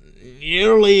like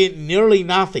nearly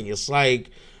nothing. It's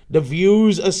like the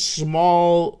views a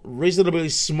reasonably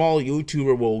small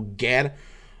YouTuber will get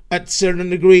at a certain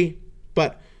degree.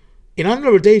 But in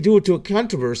under a day, due to a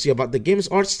controversy about the game's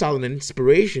art style and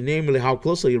inspiration, namely how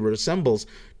closely it resembles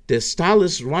the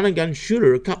stylish run-and-gun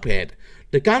shooter Cuphead.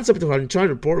 The concept of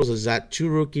Uncharted Portals is that two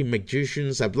rookie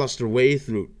magicians have lost their way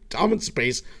through time and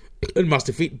space and must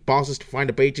defeat bosses to find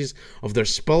the pages of their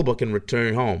spellbook and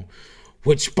return home.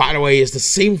 Which, by the way, is the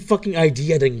same fucking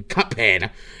idea than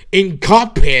Cuphead. In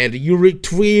Cuphead, you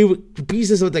retrieve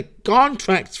pieces of the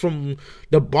contracts from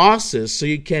the bosses so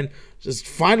you can just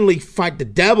finally fight the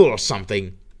devil or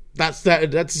something. That's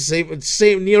the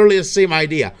same, nearly the same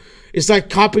idea. It's like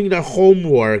copying their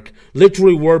homework,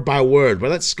 literally word by word.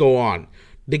 But let's go on.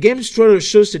 The game's trailer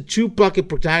shows the two plucky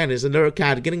protagonists and their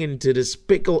cat getting into this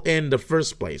pickle in the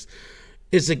first place.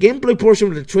 It's the gameplay portion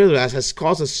of the trailer that has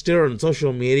caused a stir on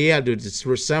social media due to its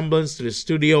resemblance to the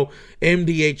studio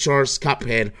MDHR's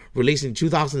Cuphead, released in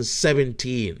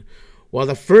 2017. While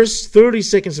the first 30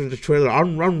 seconds of the trailer are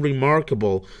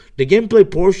unremarkable, the gameplay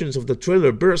portions of the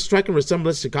trailer bear a striking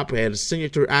resemblance to Cuphead's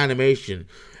signature animation,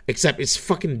 except it's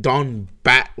fucking done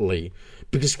badly.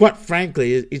 Because quite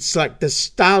frankly, it's like the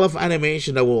style of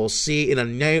animation that we'll see in a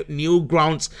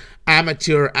Newgrounds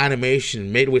amateur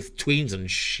animation made with tweens and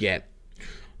shit.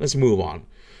 Let's move on.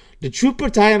 The two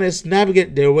protagonists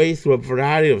navigate their way through a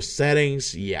variety of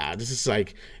settings. Yeah, this is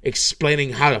like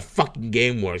explaining how the fucking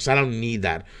game works. I don't need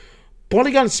that.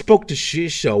 Polygon spoke to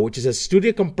Shisho, which is a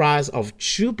studio comprised of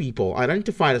two people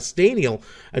identified as Daniel,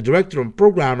 a director and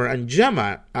programmer, and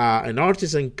Gemma, an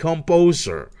artist and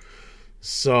composer.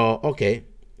 So, okay.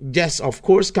 Yes, of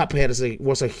course, Cuphead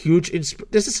was a huge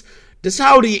This is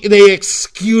how they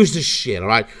excuse this shit,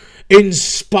 alright?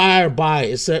 Inspired by.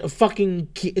 It's a fucking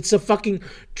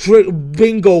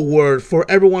bingo word for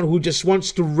everyone who just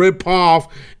wants to rip off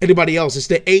anybody else. It's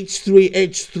the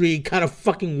H3 kind of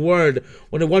fucking word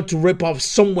when they want to rip off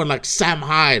someone like Sam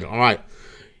Hyde, alright?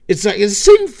 It's like it's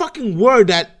the same fucking word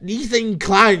that Ethan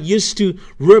Klein used to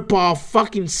rip off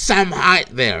fucking Sam Hyde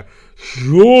there.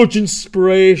 Huge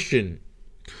inspiration.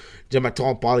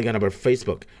 Gematol Polygon about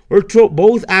Facebook. We're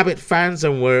both avid fans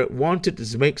and we wanted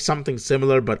to make something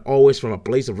similar, but always from a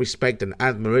place of respect and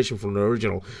admiration from the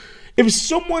original. If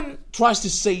someone tries to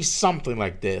say something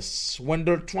like this, when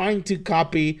they're trying to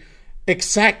copy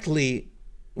exactly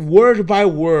word by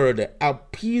word a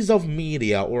piece of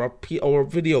media or a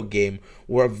video game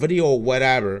or a video or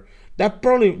whatever, they're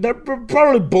probably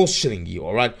bullshitting you,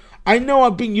 alright? I know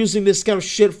I've been using this kind of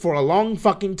shit for a long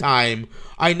fucking time.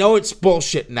 I know it's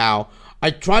bullshit now.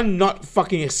 I try not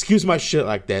fucking excuse my shit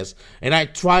like this. And I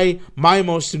try my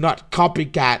most to not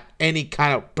copycat any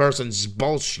kind of person's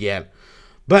bullshit.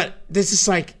 But this is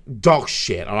like dog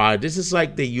shit, alright? This is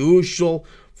like the usual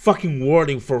fucking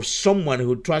wording for someone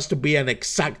who tries to be an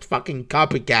exact fucking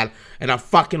copycat and a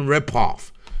fucking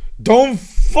ripoff. Don't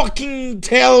fucking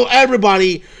tell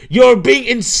everybody you're being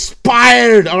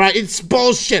inspired, alright? It's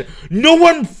bullshit. No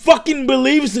one fucking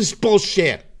believes this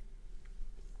bullshit.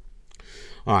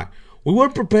 Alright, we were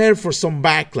prepared for some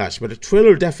backlash, but the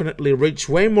trailer definitely reached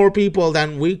way more people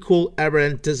than we could ever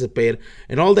anticipate,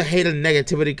 and all the hate and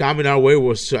negativity coming our way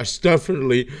was just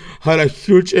definitely had a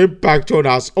huge impact on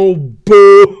us. Oh,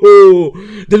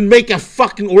 boo-hoo! Then make a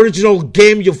fucking original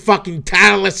game, you fucking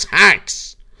talentless hacks!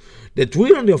 The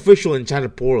tweet on the official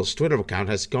Enchanted Portals Twitter account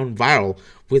has gone viral,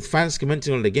 with fans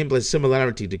commenting on the gameplay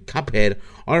similarity to Cuphead.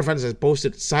 Other fans have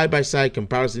posted side-by-side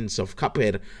comparisons of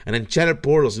Cuphead and Enchanted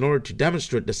Portals in order to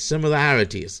demonstrate the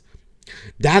similarities.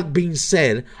 That being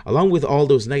said, along with all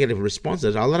those negative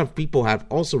responses, a lot of people have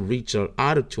also reached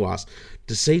out to us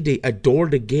to say they adore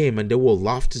the game and they will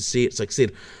love to see it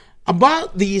succeed.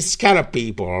 About these kind of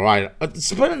people, alright,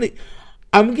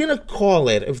 I'm gonna call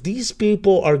it, if these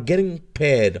people are getting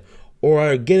paid or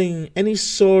are getting any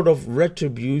sort of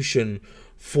retribution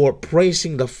for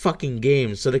praising the fucking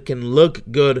game so they can look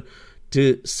good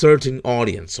to certain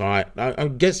audience, alright? I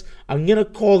guess I'm gonna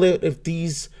call it if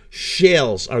these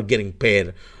shells are getting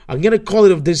paid. I'm gonna call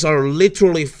it if these are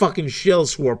literally fucking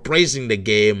shells who are praising the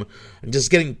game and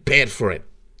just getting paid for it.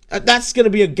 That's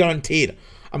gonna be a guaranteed.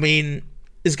 I mean,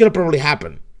 it's gonna probably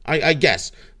happen, I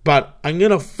guess. But I'm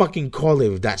gonna fucking call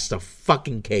it if that's the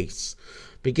fucking case.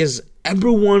 Because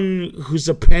everyone who's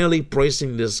apparently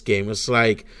praising this game is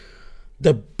like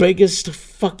the biggest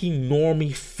fucking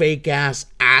normie fake ass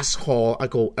asshole I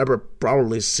could ever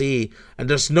probably see. And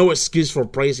there's no excuse for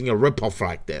praising a ripoff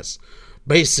like this.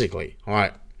 Basically,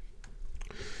 alright.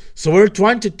 So we're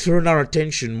trying to turn our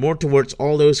attention more towards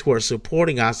all those who are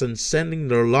supporting us and sending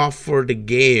their love for the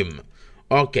game.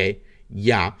 Okay,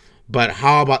 yeah. But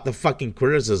how about the fucking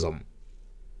criticism?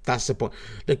 That's the point.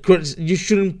 You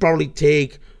shouldn't probably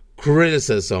take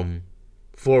criticism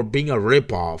for being a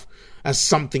ripoff as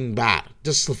something bad.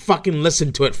 Just fucking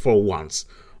listen to it for once.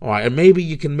 Alright, and maybe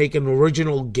you can make an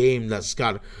original game that's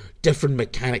got different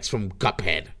mechanics from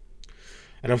Cuphead.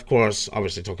 And of course,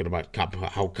 obviously talking about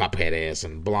how Cuphead is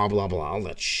and blah blah blah, all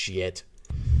that shit.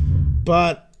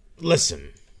 But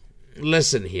listen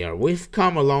here. We've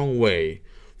come a long way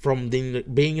from being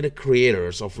the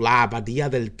creators of La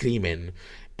Abadía del Crimen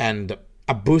and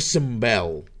Abus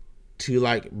Simbel to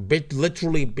like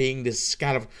literally being this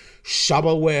kind of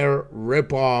shovelware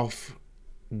rip-off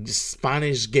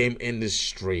Spanish game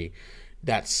industry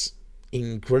that's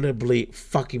incredibly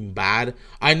fucking bad.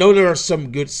 I know there are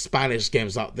some good Spanish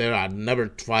games out there. I've never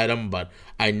tried them, but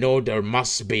I know there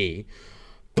must be.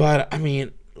 But I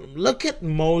mean, look at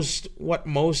what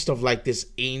most of like this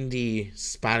indie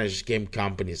Spanish game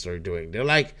companies are doing. They're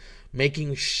like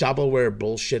making shovelware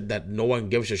bullshit that no one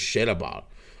gives a shit about.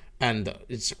 And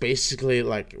it's basically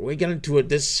like we're getting to at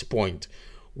this point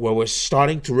where we're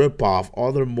starting to rip off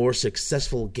other more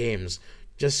successful games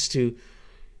just to,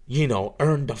 you know,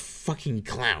 earn the fucking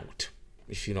clout,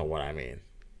 if you know what I mean.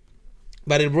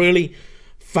 But it really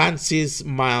fancies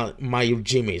my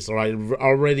jimmies, alright? It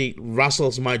already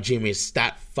rustles my jimmies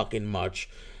that fucking much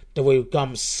that we've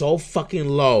come so fucking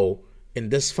low in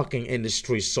this fucking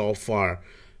industry so far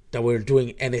that we're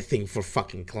doing anything for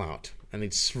fucking clout. And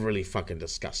it's really fucking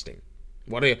disgusting.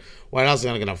 What else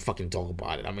am I gonna fucking talk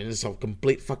about it? I mean, it's a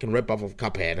complete fucking rip-off of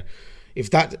Cuphead.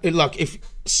 If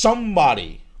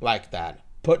somebody like that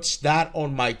puts that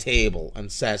on my table and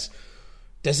says,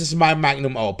 this is my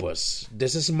magnum opus,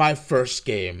 this is my first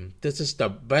game, this is the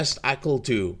best I could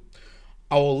do,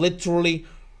 I will literally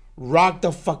rock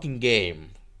the fucking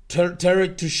game, tear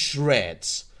it to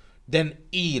shreds, then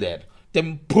eat it,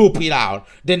 then poop it out,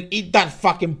 then eat that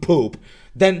fucking poop,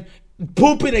 then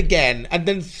poop it again, and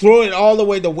then throw it all the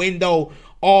way the window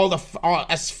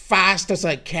as fast as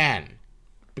I can.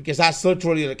 Because that's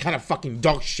literally the kind of fucking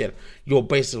dog shit you're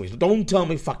basically. Don't tell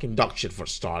me fucking dog shit for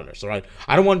starters, alright?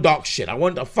 I don't want dog shit. I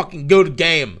want a fucking good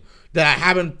game that I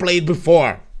haven't played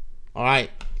before. Alright?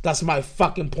 That's my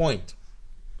fucking point.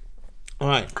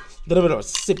 Alright. A little bit of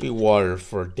sippy water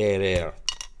for dead air.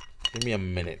 Give me a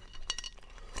minute.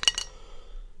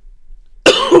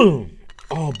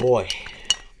 Oh boy.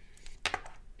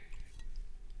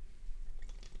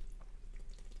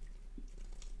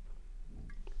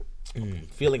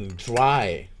 Feeling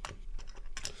dry.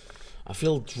 I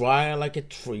feel dry like a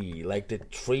tree, like the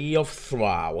tree of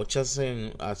Thra, which is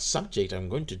a subject I'm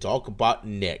going to talk about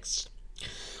next.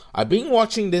 I've been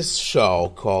watching this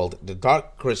show called The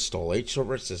Dark Crystal: Age of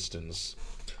Resistance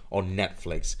on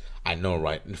Netflix. I know,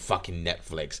 right? Fucking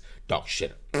Netflix. Dog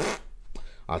shit.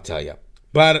 I'll tell you.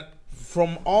 But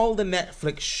from all the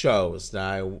Netflix shows that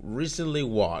I recently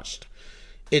watched,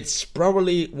 it's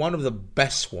probably one of the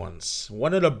best ones.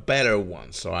 One of the better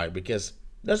ones, alright? Because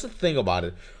there's a thing about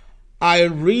it. I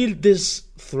read this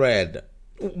thread.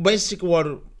 Basically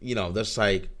what, there's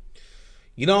like,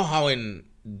 how in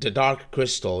The Dark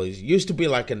Crystal, it used to be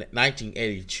like a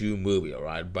 1982 movie,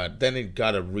 alright? But then it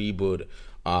got a reboot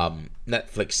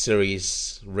Netflix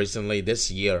series recently this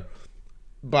year.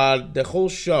 But the whole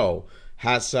show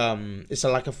has, it's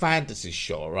like a fantasy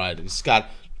show, right? It's got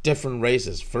different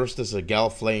races. First there's a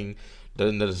Gelfling,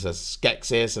 then there's a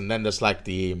Skeksis, and then there's like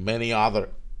the many other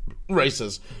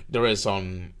races there is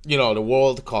on, the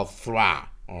world called Thra,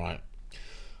 alright?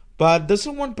 But there's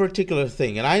one particular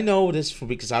thing, and I know this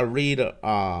because I read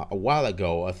a while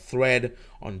ago a thread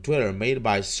on Twitter made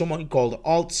by someone called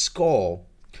Alt Skull,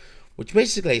 which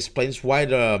basically explains why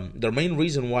the main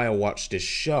reason why I watched this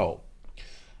show.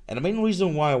 And the main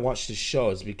reason why I watched this show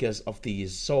is because of the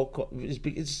so-called,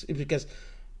 it's because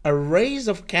a race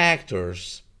of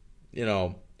characters,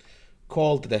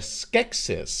 called the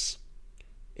Skeksis,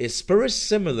 is very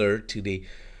similar to the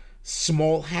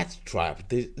Small Hat tribe,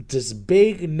 this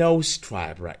big nose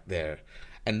tribe right there.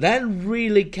 And that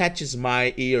really catches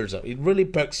my ears up. It really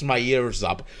perks my ears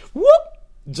up. Whoop!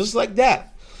 Just like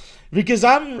that. Because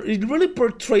it really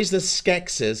portrays the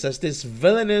Skeksis as this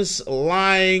villainous,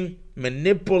 lying,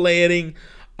 manipulating,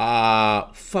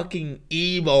 fucking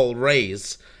evil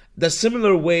race. The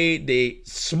similar way the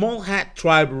Small Hat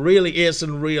tribe really is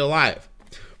in real life.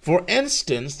 For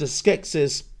instance, the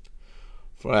Skeksis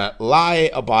lie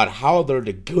about how they're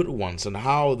the good ones and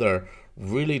how they're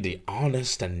really the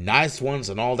honest and nice ones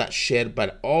and all that shit,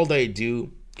 but all they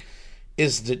do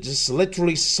is to just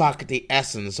literally suck the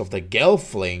essence of the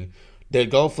Gelfling. The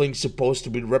Gelfling supposed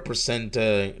to be representing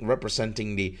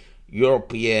the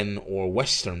European or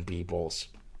Western peoples.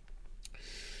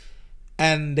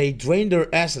 And they drain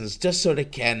their essence just so they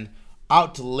can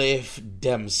outlive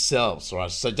themselves,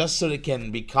 right? So just so they can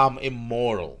become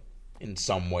immortal in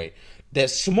some way. The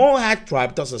Small Hat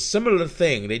tribe does a similar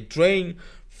thing. They drain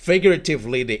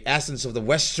figuratively the essence of the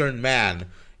Western man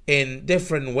in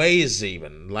different ways,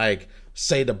 even like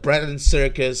say the bread and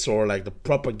circus, or like the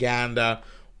propaganda,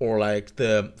 or like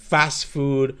the fast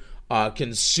food,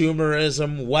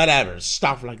 consumerism, whatever,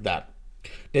 stuff like that.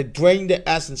 They drain the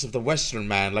essence of the Western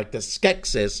man, like the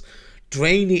Skeksis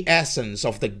drain the essence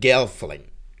of the Gelfling.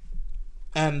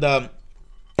 And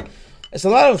there's a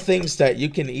lot of things that you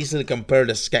can easily compare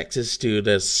the Skeksis to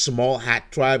the Small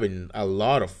Hat tribe in a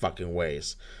lot of fucking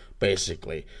ways,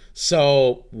 basically.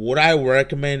 So, would I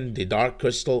recommend The Dark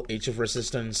Crystal: Age of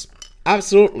Resistance?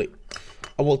 Absolutely.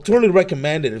 I will totally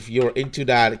recommend it if you're into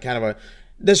that kind of a...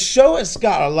 The show has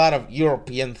got a lot of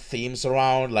European themes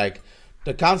around, like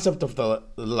the concept of the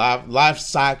life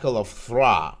cycle of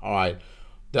Thra, alright?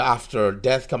 After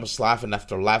death comes life, and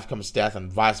after life comes death,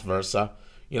 and vice versa.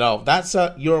 That's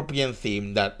a European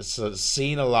theme that's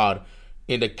seen a lot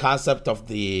in the concept of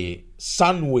the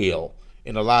sun wheel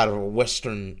in a lot of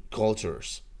Western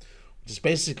cultures. Which is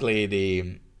basically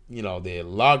the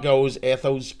logos,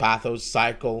 ethos, pathos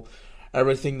cycle.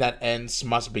 Everything that ends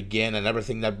must begin, and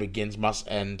everything that begins must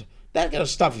end. That kind of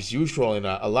stuff is usual in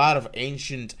a lot of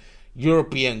ancient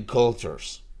European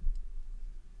cultures.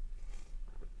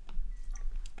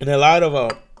 And a lot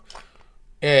of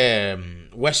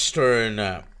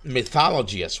Western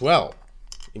mythology as well.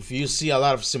 If you see a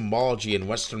lot of symbology in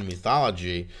Western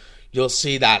mythology, you'll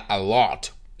see that a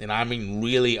lot. And I mean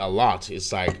really a lot.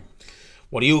 It's like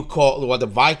what the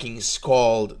Vikings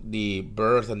called the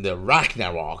birth and the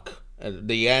Ragnarok.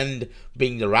 The end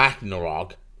being the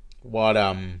Ragnarok. What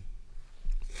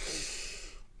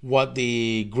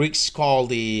the Greeks call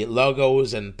the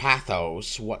logos and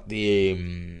pathos,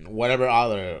 whatever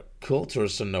other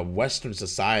cultures in the Western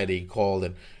society called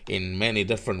it in many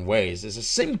different ways. It's the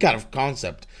same kind of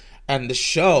concept, and the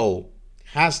show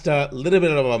has the little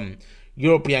bit of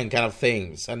European kind of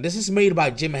things. And this is made by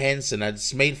Jim Henson, and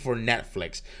it's made for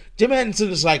Netflix. Jim Henson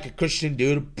is like a Christian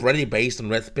dude, pretty based on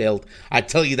Red Pill, I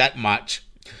tell you that much.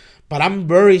 But I'm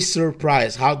very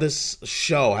surprised how this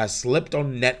show has slipped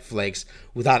on Netflix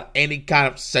without any kind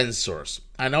of censors.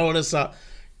 I know there's a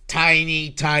tiny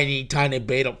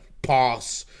bit of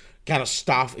pause kind of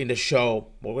stuff in the show.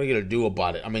 What are you going to do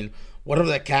about it? I mean, one of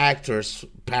the characters'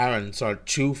 parents are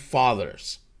two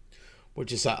fathers,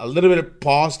 which is a little bit of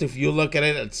paused if you look at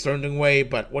it a certain way,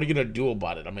 but what are you going to do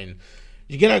about it? I mean,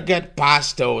 you're going to get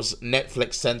past those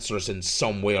Netflix censors in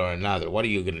some way or another. What are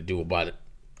you going to do about it?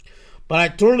 But I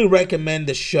totally recommend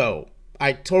the show.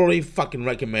 I totally fucking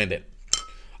recommend it.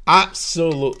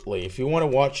 Absolutely. If you want to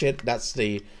watch it, that's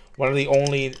one of the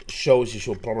only shows you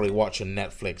should probably watch on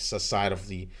Netflix aside of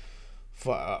the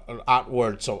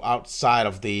outside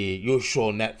of the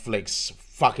usual Netflix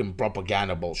fucking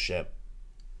propaganda bullshit.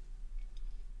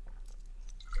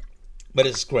 But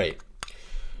it's great.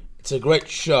 It's a great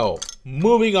show.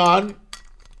 Moving on,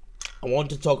 I want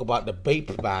to talk about the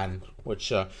vape ban,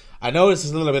 which I know this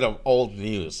is a little bit of old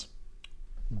news,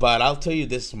 but I'll tell you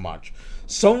this much.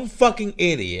 Some fucking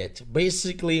idiot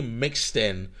basically mixed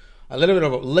in a little bit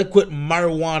of liquid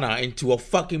marijuana into a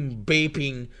fucking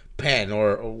vaping pen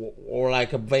or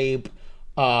like a vape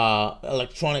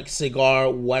electronic cigar,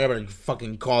 whatever you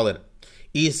fucking call it,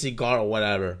 e-cigar or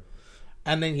whatever.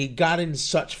 And then he got in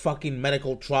such fucking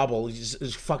medical trouble.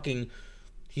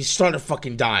 He started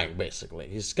fucking dying, basically.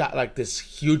 He's got like this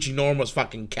huge, enormous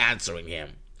fucking cancer in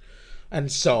him.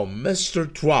 And so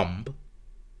Mr. Trump,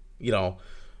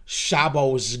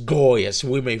 Shabos Goy, as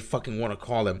we may fucking want to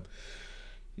call him,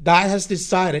 that has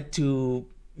decided to,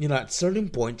 at certain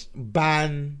point,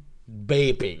 ban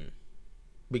vaping.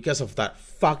 Because of that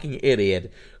fucking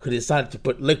idiot who decided to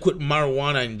put liquid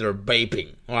marijuana in their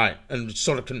vaping. Alright, and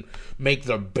sort of can make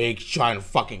their big giant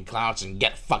fucking clouds and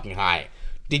get fucking high.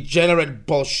 Degenerate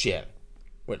bullshit.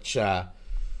 Which, I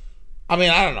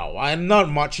don't know. I'm not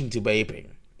much into vaping.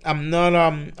 I'm not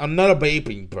a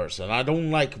vaping person. I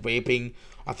don't like vaping.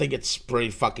 I think it's pretty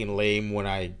fucking lame when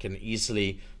I can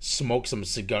easily smoke some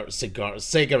cigarettes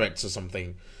or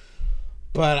something.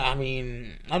 But,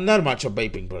 I'm not much a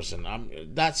vaping person.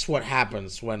 That's what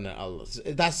happens when...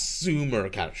 that's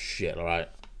Zoomer kind of shit, alright?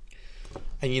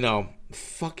 And,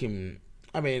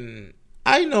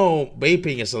 I know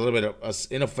vaping is a little bit as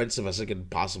inoffensive as it can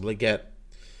possibly get.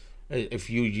 If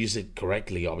you use it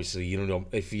correctly, obviously.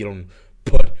 If you don't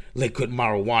put liquid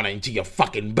marijuana into your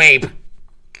fucking vape.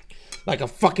 Like a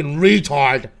fucking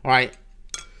retard, alright?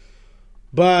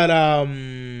 But,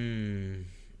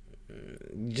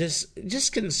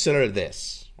 Just consider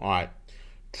this, alright?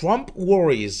 Trump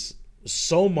worries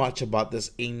so much about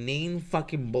this inane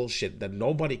fucking bullshit that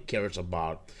nobody cares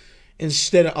about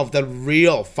instead of the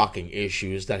real fucking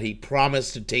issues that he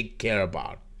promised to take care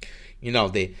about.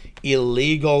 The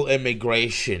illegal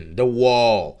immigration, the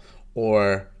wall,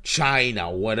 or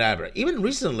China, whatever. Even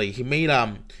recently, he made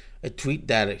a tweet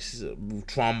that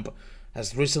Trump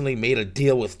has recently made a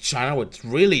deal with China, which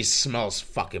really smells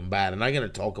fucking bad, and I'm going to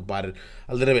talk about it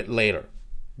a little bit later.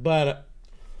 But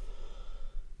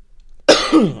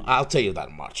I'll tell you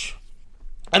that much.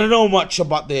 I don't know much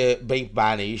about the vape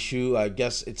ban issue. I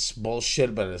guess it's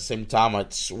bullshit, but at the same time,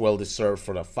 it's well-deserved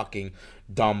for the fucking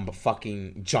dumb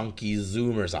fucking junkie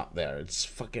Zoomers out there. It's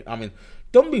fucking,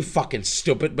 don't be fucking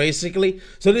stupid, basically.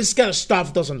 So this kind of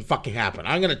stuff doesn't fucking happen.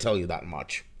 I'm going to tell you that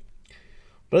much.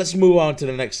 But let's move on to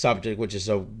the next subject, which is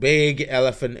a big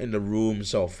elephant in the room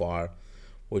so far,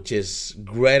 which is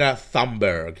Greta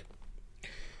Thunberg.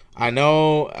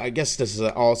 I guess this is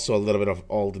also a little bit of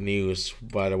old news,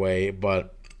 by the way,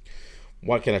 but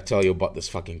what can I tell you about this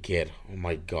fucking kid? Oh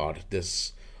my god,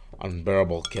 this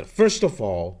unbearable kid. First of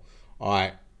all,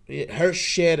 her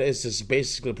shit is just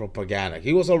basically propaganda.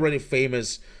 He was already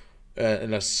famous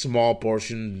in a small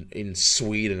portion in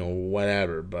Sweden or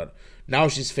whatever, but now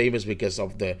she's famous because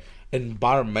of the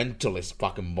environmentalist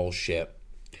fucking bullshit.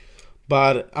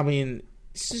 But,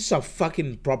 it's just a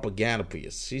fucking propaganda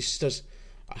piece. She's just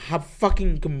a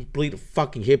fucking complete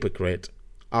fucking hypocrite.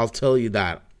 I'll tell you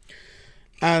that.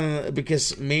 And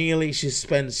because mainly she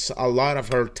spends a lot of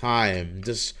her time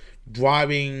just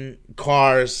driving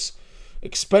cars,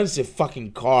 expensive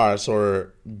fucking cars,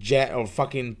 or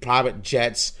fucking private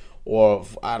jets, or,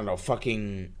 I don't know,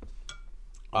 fucking...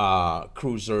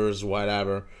 cruisers,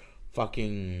 whatever,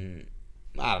 fucking,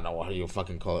 I don't know what you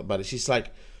fucking call it, but she's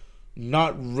like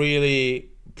not really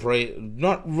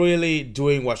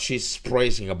doing what she's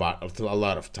praising about a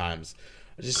lot of times.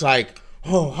 It's just like,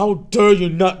 oh, how dare you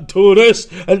not do this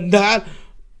and that.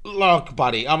 Look,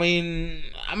 buddy,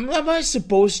 am I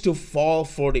supposed to fall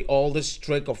for the oldest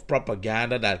trick of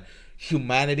propaganda that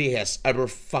humanity has ever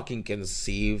fucking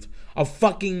conceived? A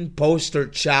fucking poster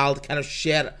child kind of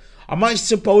shit. Am I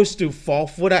supposed to fall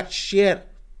for that shit?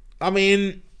 I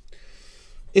mean,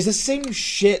 it's the same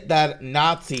shit that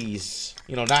Nazis,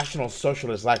 National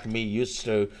Socialists like me used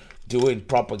to do in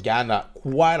propaganda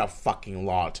quite a fucking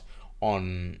lot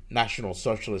on National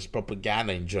Socialist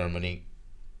propaganda in Germany.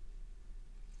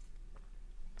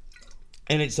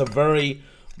 And it's a very,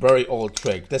 very old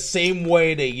trick. The same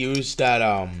way they used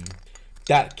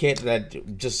that kid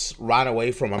that just ran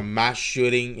away from a mass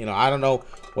shooting. I don't know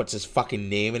what's his fucking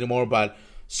name anymore, but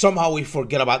somehow we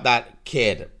forget about that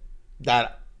kid.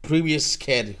 That previous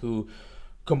kid who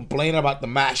complained about the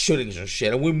mass shootings and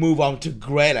shit. And we move on to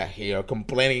Greta here,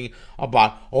 complaining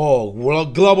about,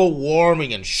 global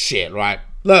warming and shit, right?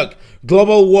 Look,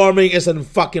 global warming isn't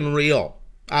fucking real.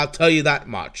 I'll tell you that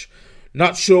much.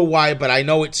 Not sure why, but I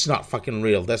know it's not fucking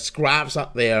real. There's graphs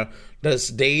out there. There's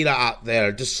data out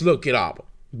there. Just look it up.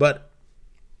 But,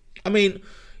 I mean,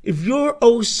 if you're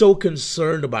oh so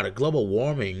concerned about a global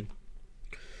warming,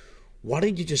 why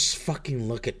don't you just fucking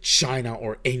look at China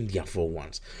or India for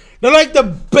once? They're like the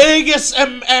biggest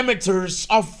emitters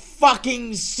of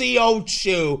fucking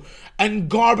CO2 and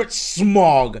garbage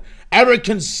smog ever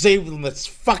conceived on this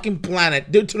fucking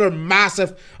planet due to their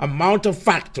massive amount of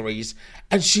factories,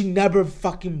 and she never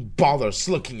fucking bothers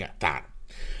looking at that.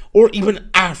 Or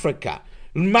even Africa.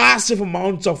 Massive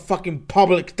amounts of fucking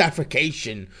public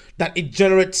defecation that it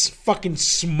generates fucking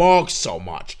smog so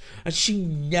much. And she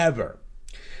never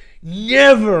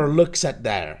looks at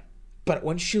that. But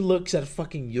when she looks at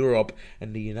fucking Europe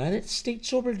and the United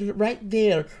States over right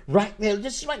there,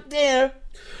 just right there.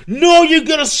 No, you're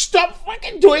gonna stop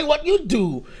fucking doing what you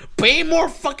do. Pay more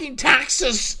fucking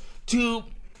taxes to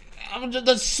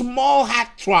the small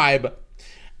hat tribe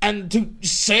and to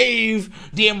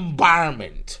save the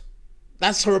environment.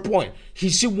 That's her point.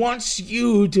 She wants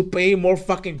you to pay more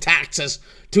fucking taxes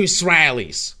to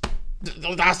Israelis.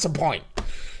 That's the point.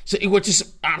 So, which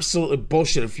is absolutely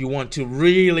bullshit if you want to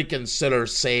really consider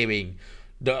saving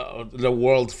the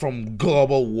world from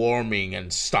global warming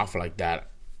and stuff like that.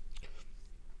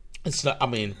 It's not, I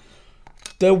mean,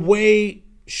 the way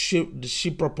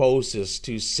she proposes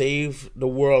to save the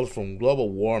world from global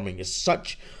warming is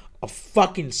such a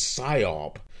fucking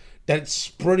psyop that it's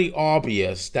pretty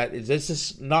obvious that this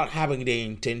is not having the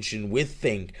intention we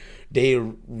think they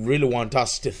really want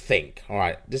us to think.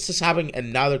 Alright, this is having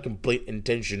another complete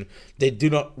intention they do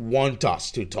not want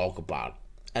us to talk about.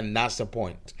 And that's the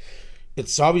point.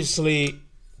 It's obviously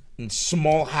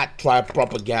small hat tribe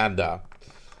propaganda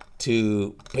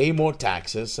to pay more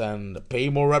taxes and pay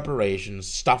more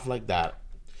reparations, stuff like that.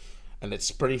 And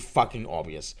it's pretty fucking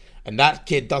obvious. And that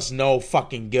kid does no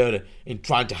fucking good in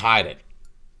trying to hide it.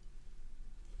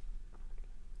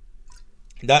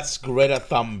 That's Greta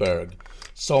Thunberg.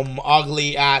 Some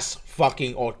ugly ass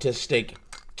fucking autistic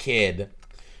kid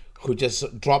who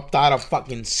just dropped out of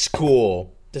fucking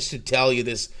school just to tell you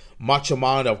this much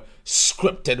amount of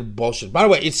scripted bullshit. By the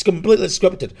way, it's completely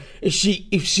scripted. If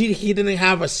he didn't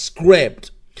have a script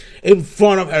in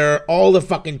front of her all the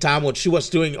fucking time when she was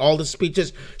doing all the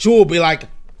speeches, she would be like,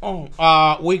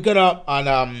 we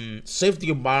gotta save the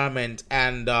environment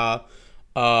and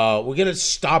we're gonna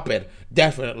stop it,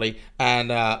 definitely,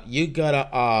 and you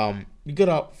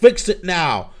gotta fix it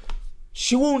now.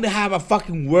 She won't have a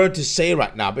fucking word to say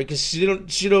right now because she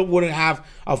wouldn't have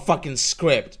a fucking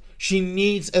script. She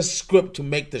needs a script to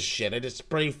make this shit. It is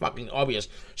pretty fucking obvious.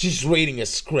 She's reading a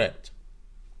script.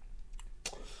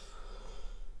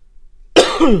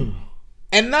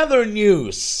 Another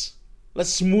news.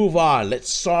 Let's move on.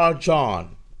 Let's surge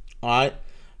on. Alright.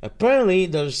 Apparently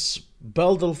there's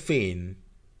Belle Delphine.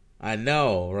 I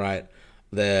know, right?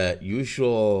 The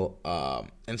usual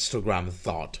Instagram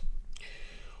thought.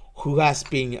 Who has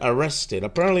been arrested.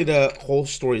 Apparently the whole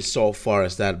story so far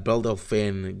is that Belle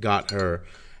Delphine got her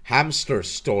hamster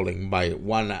stolen by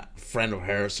one friend of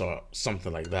hers or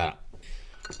something like that.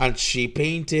 And she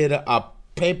painted a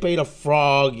Pepe the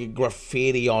Frog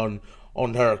graffiti on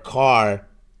her car,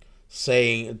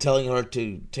 telling her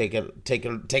to take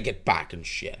it back and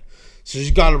shit. So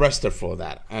she got arrested for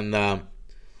that. And let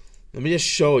me just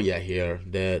show you here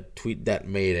the tweet that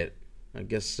made it. I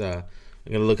guess I'm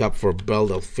gonna look up for Belle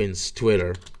Delphine's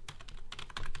Twitter.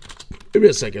 Give me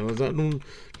a second.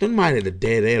 Don't mind it a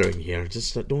dead airing here.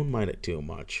 Just don't mind it too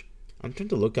much. I'm trying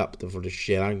to look up for the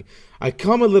shit. I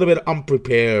come a little bit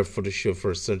unprepared for the show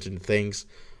for certain things,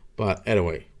 but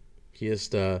anyway, here's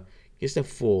the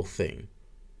full thing.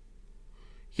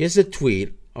 Here's a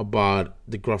tweet about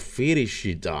the graffiti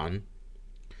she done.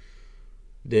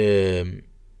 The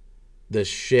the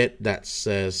shit that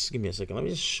says, give me a second, let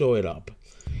me just show it up.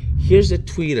 Here's the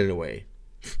tweet anyway.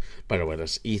 By the way,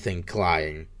 that's Ethan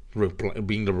Klein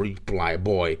being the reply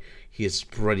boy. He is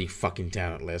pretty fucking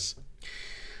talentless.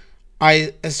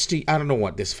 I don't know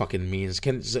what this fucking means.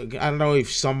 I don't know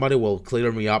if somebody will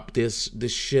clear me up this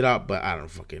shit up, but I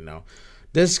don't fucking know.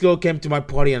 This girl came to my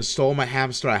party and stole my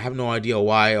hamster. I have no idea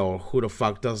why or who the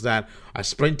fuck does that. I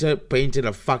sprinted, painted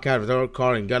the fuck out of her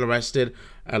car and got arrested.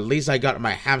 At least I got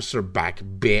my hamster back,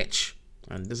 bitch.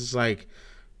 And this is like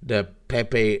the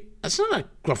Pepe. That's not like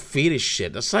graffiti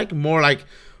shit. That's like more like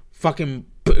fucking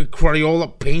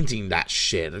Crayola painting that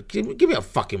shit. Give me a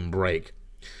fucking break.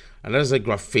 And there's like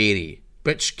graffiti.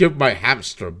 Bitch, give my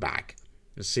hamster back.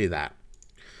 Let's see that.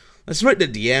 Let's read the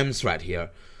DMs right here.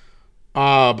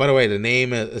 By the way, the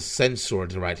name is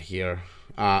censored right here.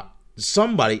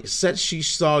 Somebody said she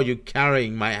saw you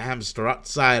carrying my hamster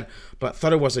outside, but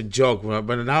thought it was a joke.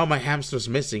 But now my hamster's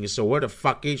missing, so where the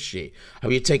fuck is she?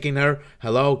 Have you taken her?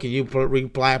 Hello, can you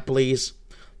reply, please?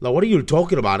 Now, what are you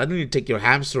talking about? I didn't take your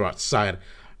hamster outside.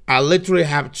 I literally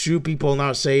have 2 people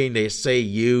now saying they say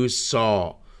you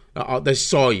saw. They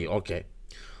saw you. Okay.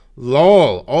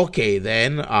 Lol. Okay,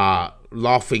 then.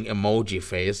 Laughing emoji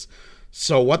face.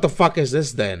 So what the fuck is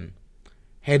this then?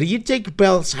 Hey, did you take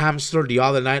Belle's hamster the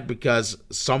other night because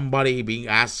somebody been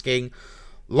asking?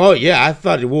 Lol, yeah, I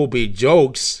thought it would be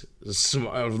jokes.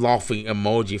 Laughing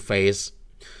emoji face.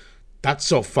 That's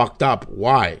so fucked up.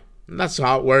 Why? That's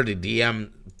where the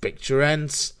DM picture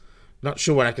ends. Not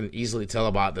sure what I can easily tell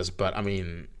about this, but I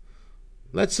mean,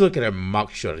 let's look at her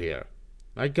mugshot here.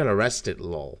 I got arrested,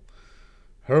 lol.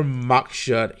 Her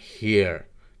mugshot here.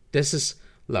 This is,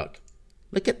 look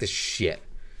at this shit.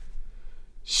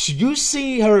 You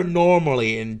see her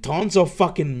normally in tons of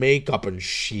fucking makeup and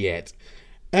shit.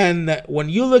 And when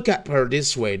you look at her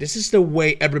this way, this is the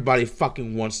way everybody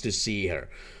fucking wants to see her.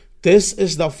 This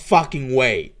is the fucking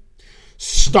way.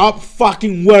 Stop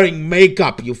fucking wearing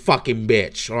makeup, you fucking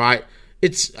bitch, alright?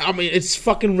 It's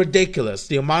fucking ridiculous,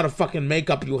 the amount of fucking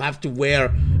makeup you have to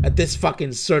wear at this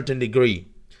fucking certain degree.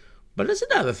 But there's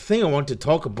another thing I want to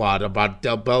talk about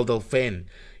Belle Delphine.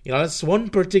 You know, that's one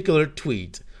particular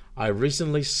tweet I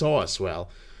recently saw as well.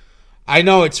 I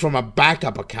know it's from a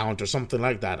backup account or something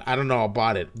like that. I don't know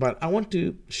about it, but I want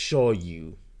to show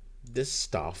you this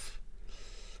stuff.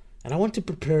 And I want to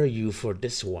prepare you for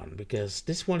this one, because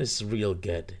this one is real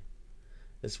good.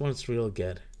 This one's real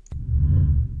good.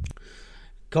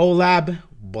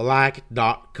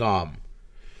 CollabBlack.com.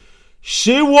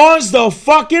 She wants the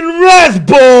fucking Red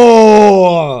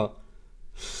Bull!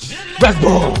 Red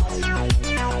Bull!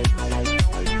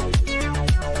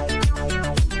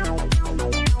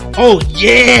 Oh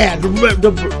yeah!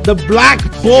 The Black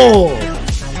Bull!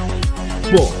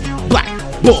 Bull! Black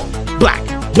Bull! Black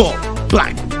Bull!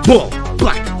 Black Bull!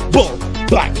 Black Bull!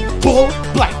 Black Bull!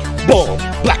 Black Bull!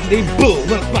 Blackity Bull!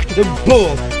 Blackity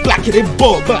Bull! Blackity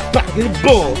Bull! Blackity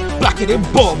Bull! Blackity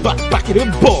Bull! Blackity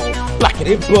Bull!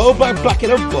 Blackity Bull!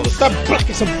 Blackity Bull! The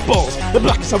blackest of bulls! The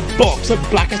blackest of bulls! The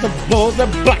blackest of bulls! The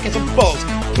blackest of bulls!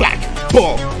 Black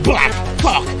Bull! Black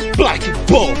cock! Black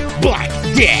Bull! Black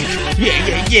dick!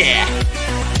 Yeah!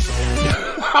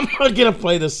 I'm not gonna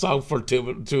play this song for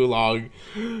too long.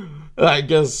 I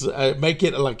guess make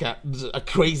it like a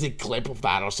crazy clip of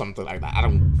that or something like that. I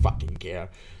don't fucking care.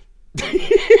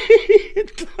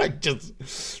 I just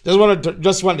wanted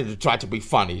to try to be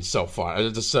funny so far.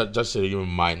 Just so you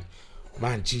mind.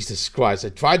 Man, Jesus Christ! I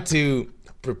tried to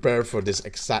prepare for this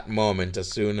exact moment as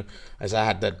soon as I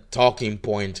had that talking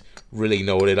point really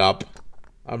noted up.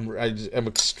 I'm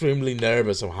extremely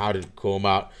nervous of how it come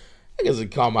out. I guess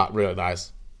it come out real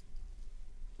nice.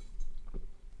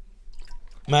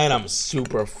 Man, I'm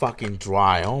super fucking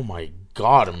dry. Oh my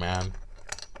god, man.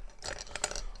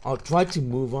 I'll try to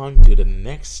move on to the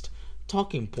next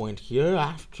talking point here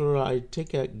after I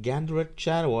take a gander at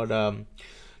chat or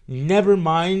never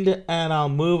mind, and I'll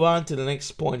move on to the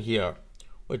next point here,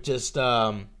 which is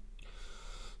some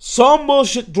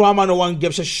bullshit drama no one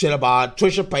gives a shit about.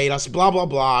 Trisha Paytas, blah blah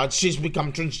blah. She's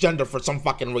become transgender for some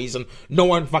fucking reason. No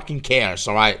one fucking cares,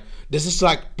 alright? This is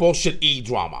like bullshit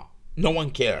drama. No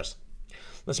one cares.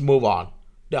 Let's move on.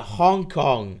 The Hong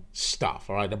Kong stuff,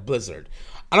 alright? The Blizzard.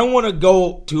 I don't want to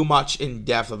go too much in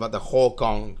depth about the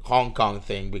Hong Kong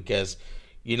thing because,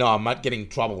 you know, I might get in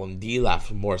trouble on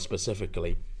DLAF more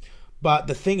specifically. But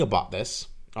the thing about this,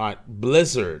 alright,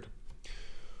 Blizzard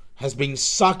has been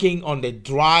sucking on the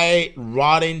dry,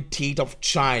 rotten teeth of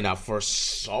China for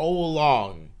so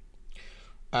long.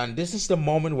 And this is the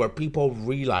moment where people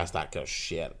realize that kind of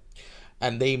shit.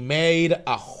 and they made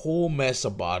a whole mess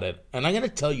about it. And I'm going to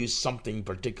tell you something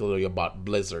particularly about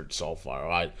Blizzard so far, all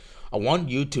right? I want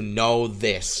you to know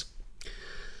this.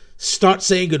 Start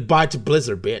saying goodbye to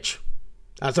Blizzard, bitch.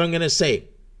 That's what I'm going to say.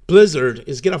 Blizzard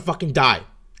is going to fucking die.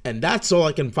 And that's all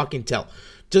I can fucking tell.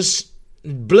 Just,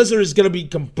 Blizzard is going to be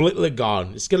completely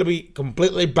gone. It's going to be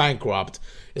completely bankrupt.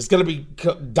 It's going to be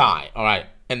die, all right?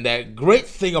 And the great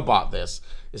thing about this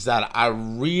is that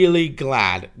I'm really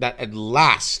glad that at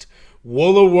last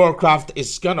World of Warcraft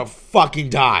is gonna fucking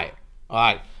die.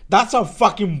 Alright, that's a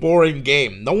fucking boring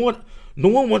game. No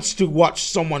one wants to watch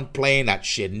someone playing that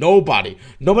shit. Nobody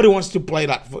wants to play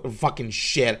that fucking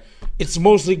shit. It's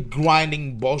mostly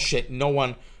grinding bullshit. No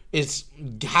one is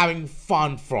having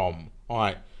fun from.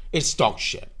 Alright, it's dog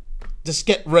shit. Just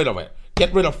get rid of it.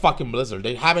 Get rid of fucking Blizzard.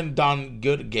 They haven't done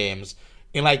good games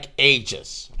in like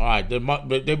ages. Alright,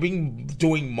 they've been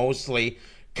doing mostly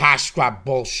cash grab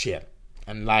bullshit.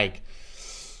 And like,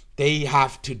 they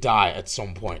have to die at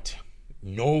some point.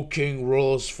 No king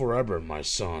rules forever, my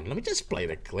son. Let me just play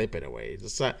the clip anyway.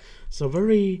 It's a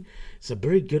very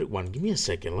good one. Give me a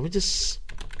second. Let me just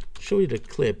show you the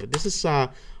clip. This is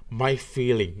my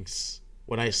feelings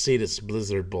when I see this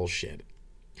Blizzard bullshit.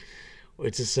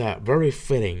 It is very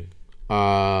fitting.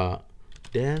 Death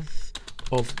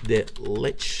of the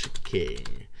Lich King.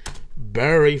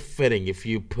 Very fitting if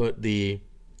you put the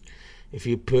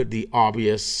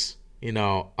obvious,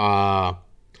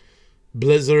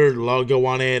 Blizzard logo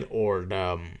on it, or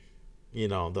the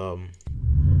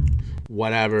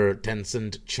whatever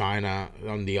Tencent China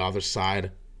on the other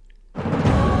side.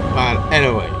 But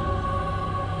anyway,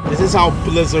 this is how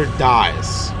Blizzard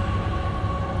dies.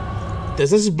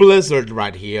 This is Blizzard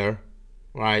right here,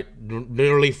 right?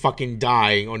 Literally fucking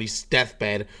dying on his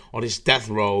deathbed, on his death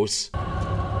rows.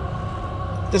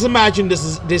 Just imagine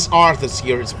this Arthas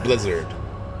here is Blizzard.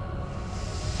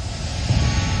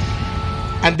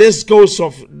 And this ghost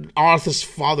of Arthur's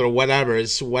father,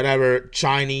 whatever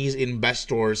Chinese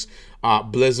investors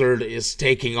Blizzard is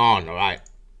taking on, alright?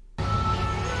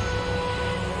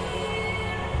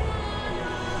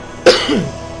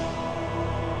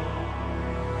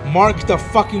 Mark the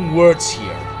fucking words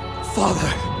here.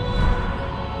 Father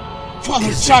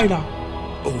China!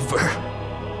 Over.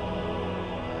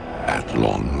 At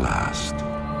long last.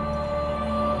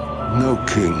 No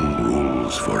king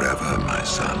rules forever, my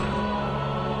son.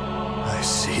 I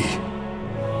see.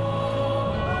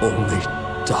 Only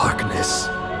darkness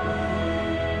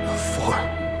before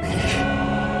me.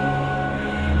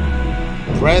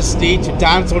 Press D to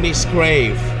dance on his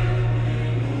grave.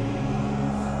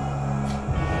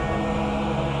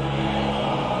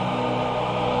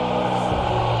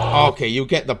 Okay, you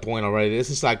get the point already. This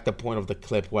is like the point of the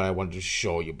clip where I wanted to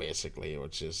show you, basically,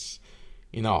 which is,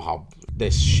 how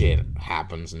this shit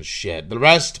happens and shit. The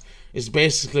rest is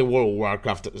basically World of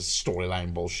Warcraft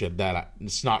storyline bullshit that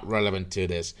it's not relevant to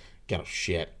this kind of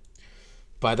shit.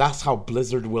 But that's how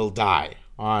Blizzard will die.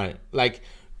 Alright, like,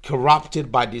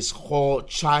 corrupted by this whole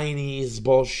Chinese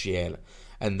bullshit,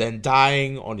 and then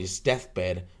dying on his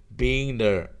deathbed, being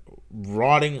the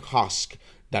rotting husk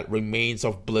that remains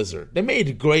of Blizzard. They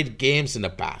made great games in the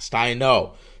past, I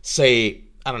know. Say,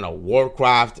 I don't know,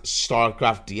 Warcraft,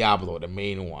 Starcraft, Diablo, the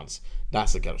main ones.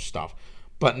 That's the kind of stuff.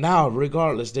 But now,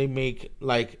 regardless, they make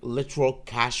like literal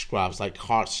cash grabs like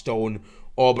Hearthstone,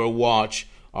 Overwatch,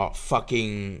 they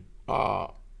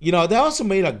also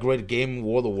made a great game,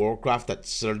 World of Warcraft, at a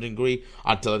certain degree,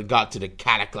 until it got to the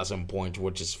Cataclysm point,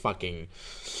 which is fucking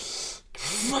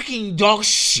dog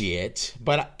shit.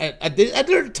 But at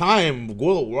the time,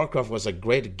 World of Warcraft was a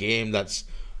great game that's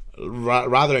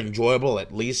rather enjoyable,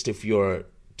 at least if you're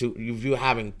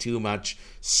having too much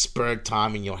spare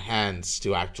time in your hands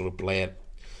to actually play it.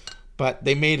 But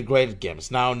they made great games.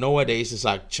 Now nowadays it's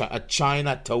like a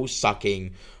China toe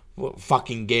sucking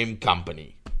fucking game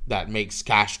company that makes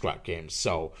cash grab games.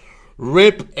 So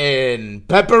rip in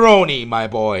pepperoni, my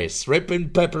boys. Rip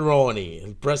in pepperoni.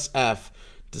 And press F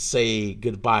to say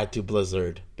goodbye to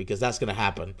Blizzard, because that's gonna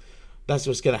happen. That's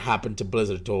what's gonna happen to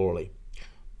Blizzard totally.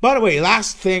 By the way,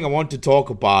 last thing I want to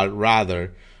talk about,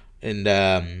 rather, in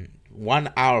the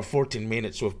 1 hour 14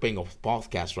 minutes we've been of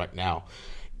podcast right now,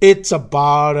 it's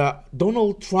about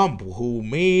Donald Trump, who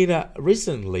made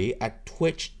recently a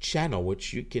Twitch channel,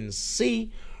 which you can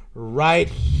see right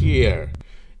here.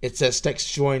 It says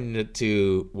text join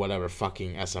to whatever,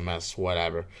 fucking SMS,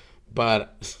 whatever.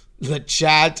 But the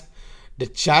chat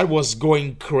was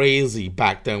going crazy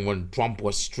back then when Trump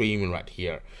was streaming right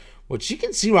here. Which you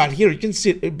can see right here. You can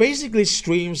see it basically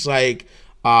streams like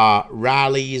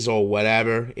rallies or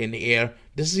whatever in the air.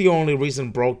 This is the only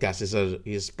recent broadcast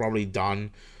is probably done.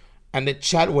 And the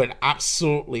chat went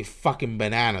absolutely fucking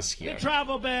bananas here.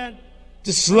 Travel ban.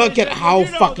 Just look at how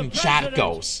fucking chat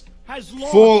goes.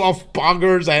 Full of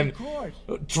buggers and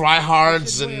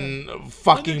tryhards and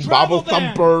fucking bubble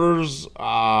thumpers,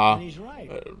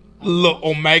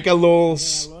 Omega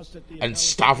Lulz and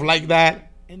stuff like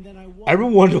that.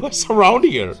 Everyone was around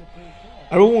here.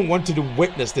 Everyone wanted to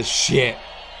witness this shit.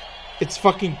 It's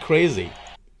fucking crazy.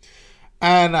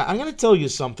 And I'm going to tell you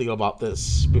something about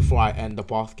this before I end the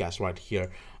podcast right here.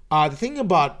 The thing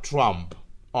about Trump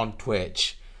on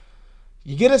Twitch,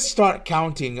 you gotta start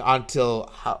counting until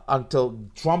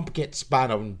Trump gets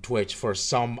banned on Twitch for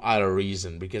some other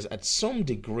reason. Because at some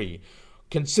degree,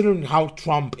 considering how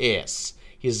Trump is,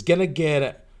 he's gonna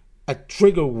get a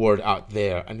trigger word out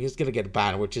there and he's gonna get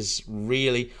banned, which is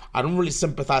really, I don't really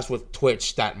sympathize with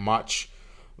Twitch that much,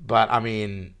 but I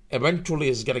mean, eventually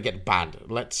he's gonna get banned.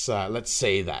 Let's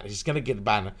say that he's gonna get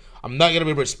banned. I'm not gonna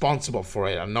be responsible for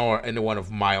it, nor any one of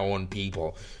my own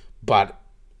people, but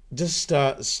just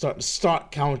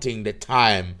start counting the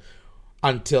time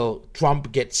until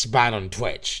Trump gets banned on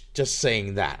Twitch. Just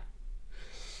saying that.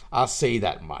 I'll say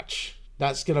that much.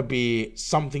 That's gonna be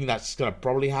something that's gonna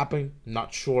probably happen.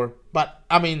 Not sure, but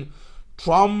I mean,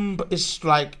 Trump is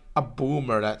like a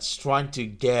boomer that's trying to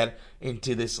get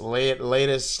into this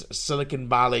latest Silicon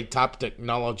Valley type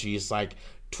technologies like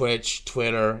Twitch,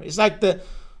 Twitter. It's like the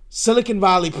Silicon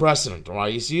Valley president,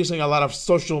 right? He's using a lot of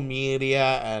social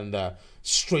media and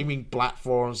streaming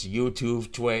platforms,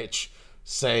 YouTube, Twitch,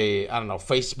 say, I don't know,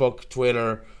 Facebook,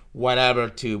 Twitter, whatever,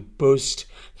 to boost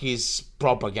his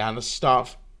propaganda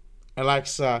stuff. And like,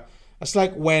 it's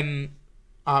like when,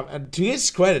 and to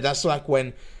his credit, that's like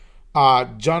when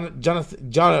John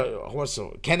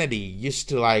Kennedy used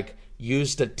to like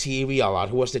use the TV a lot,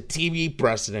 who was the TV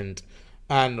president.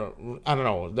 And I don't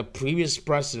know, the previous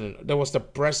president, there was the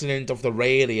president of the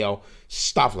radio,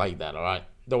 stuff like that, all right?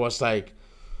 There was like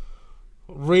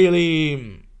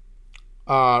really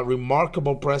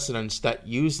remarkable presidents that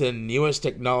use the newest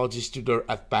technologies to their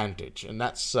advantage. And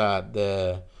that's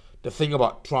the thing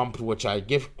about Trump, which I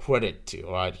give credit to,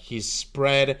 right? He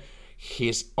spread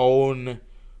his own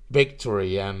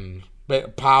victory and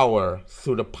power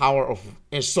through the power of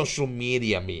social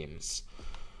media memes.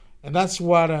 And that's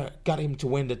what got him to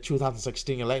win the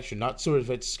 2016 election. Not sure if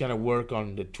it's going to work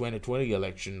on the 2020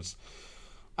 elections.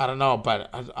 I don't know,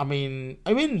 but I mean,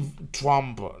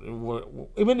 Trump,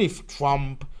 even if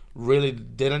Trump really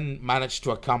didn't manage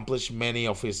to accomplish many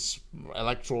of his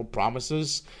electoral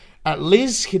promises, at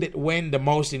least he did win the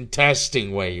most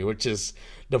interesting way, which is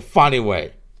the funny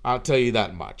way. I'll tell you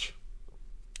that much.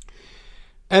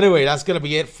 Anyway, that's going to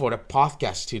be it for the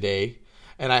podcast today.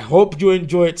 And I hope you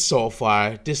enjoyed so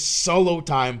far this solo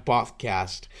time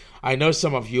podcast. I know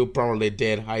some of you probably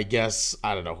did. I guess,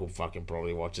 I don't know who fucking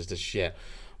probably watches this shit.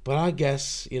 But I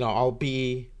guess, I'll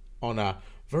be on a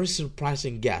very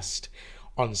surprising guest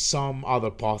on some other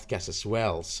podcasts as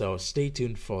well. So stay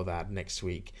tuned for that next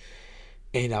week.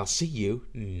 And I'll see you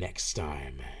next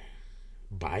time.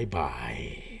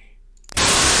 Bye-bye.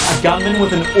 A gunman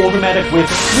with an automatic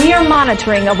weapon. We are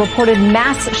monitoring a reported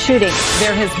mass shooting.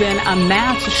 There has been a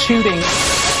mass shooting.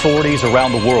 Authorities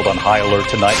around the world on high alert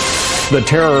tonight. The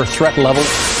terror threat level.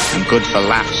 And good for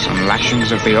laughs and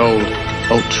lashings of the old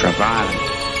ultra-violent.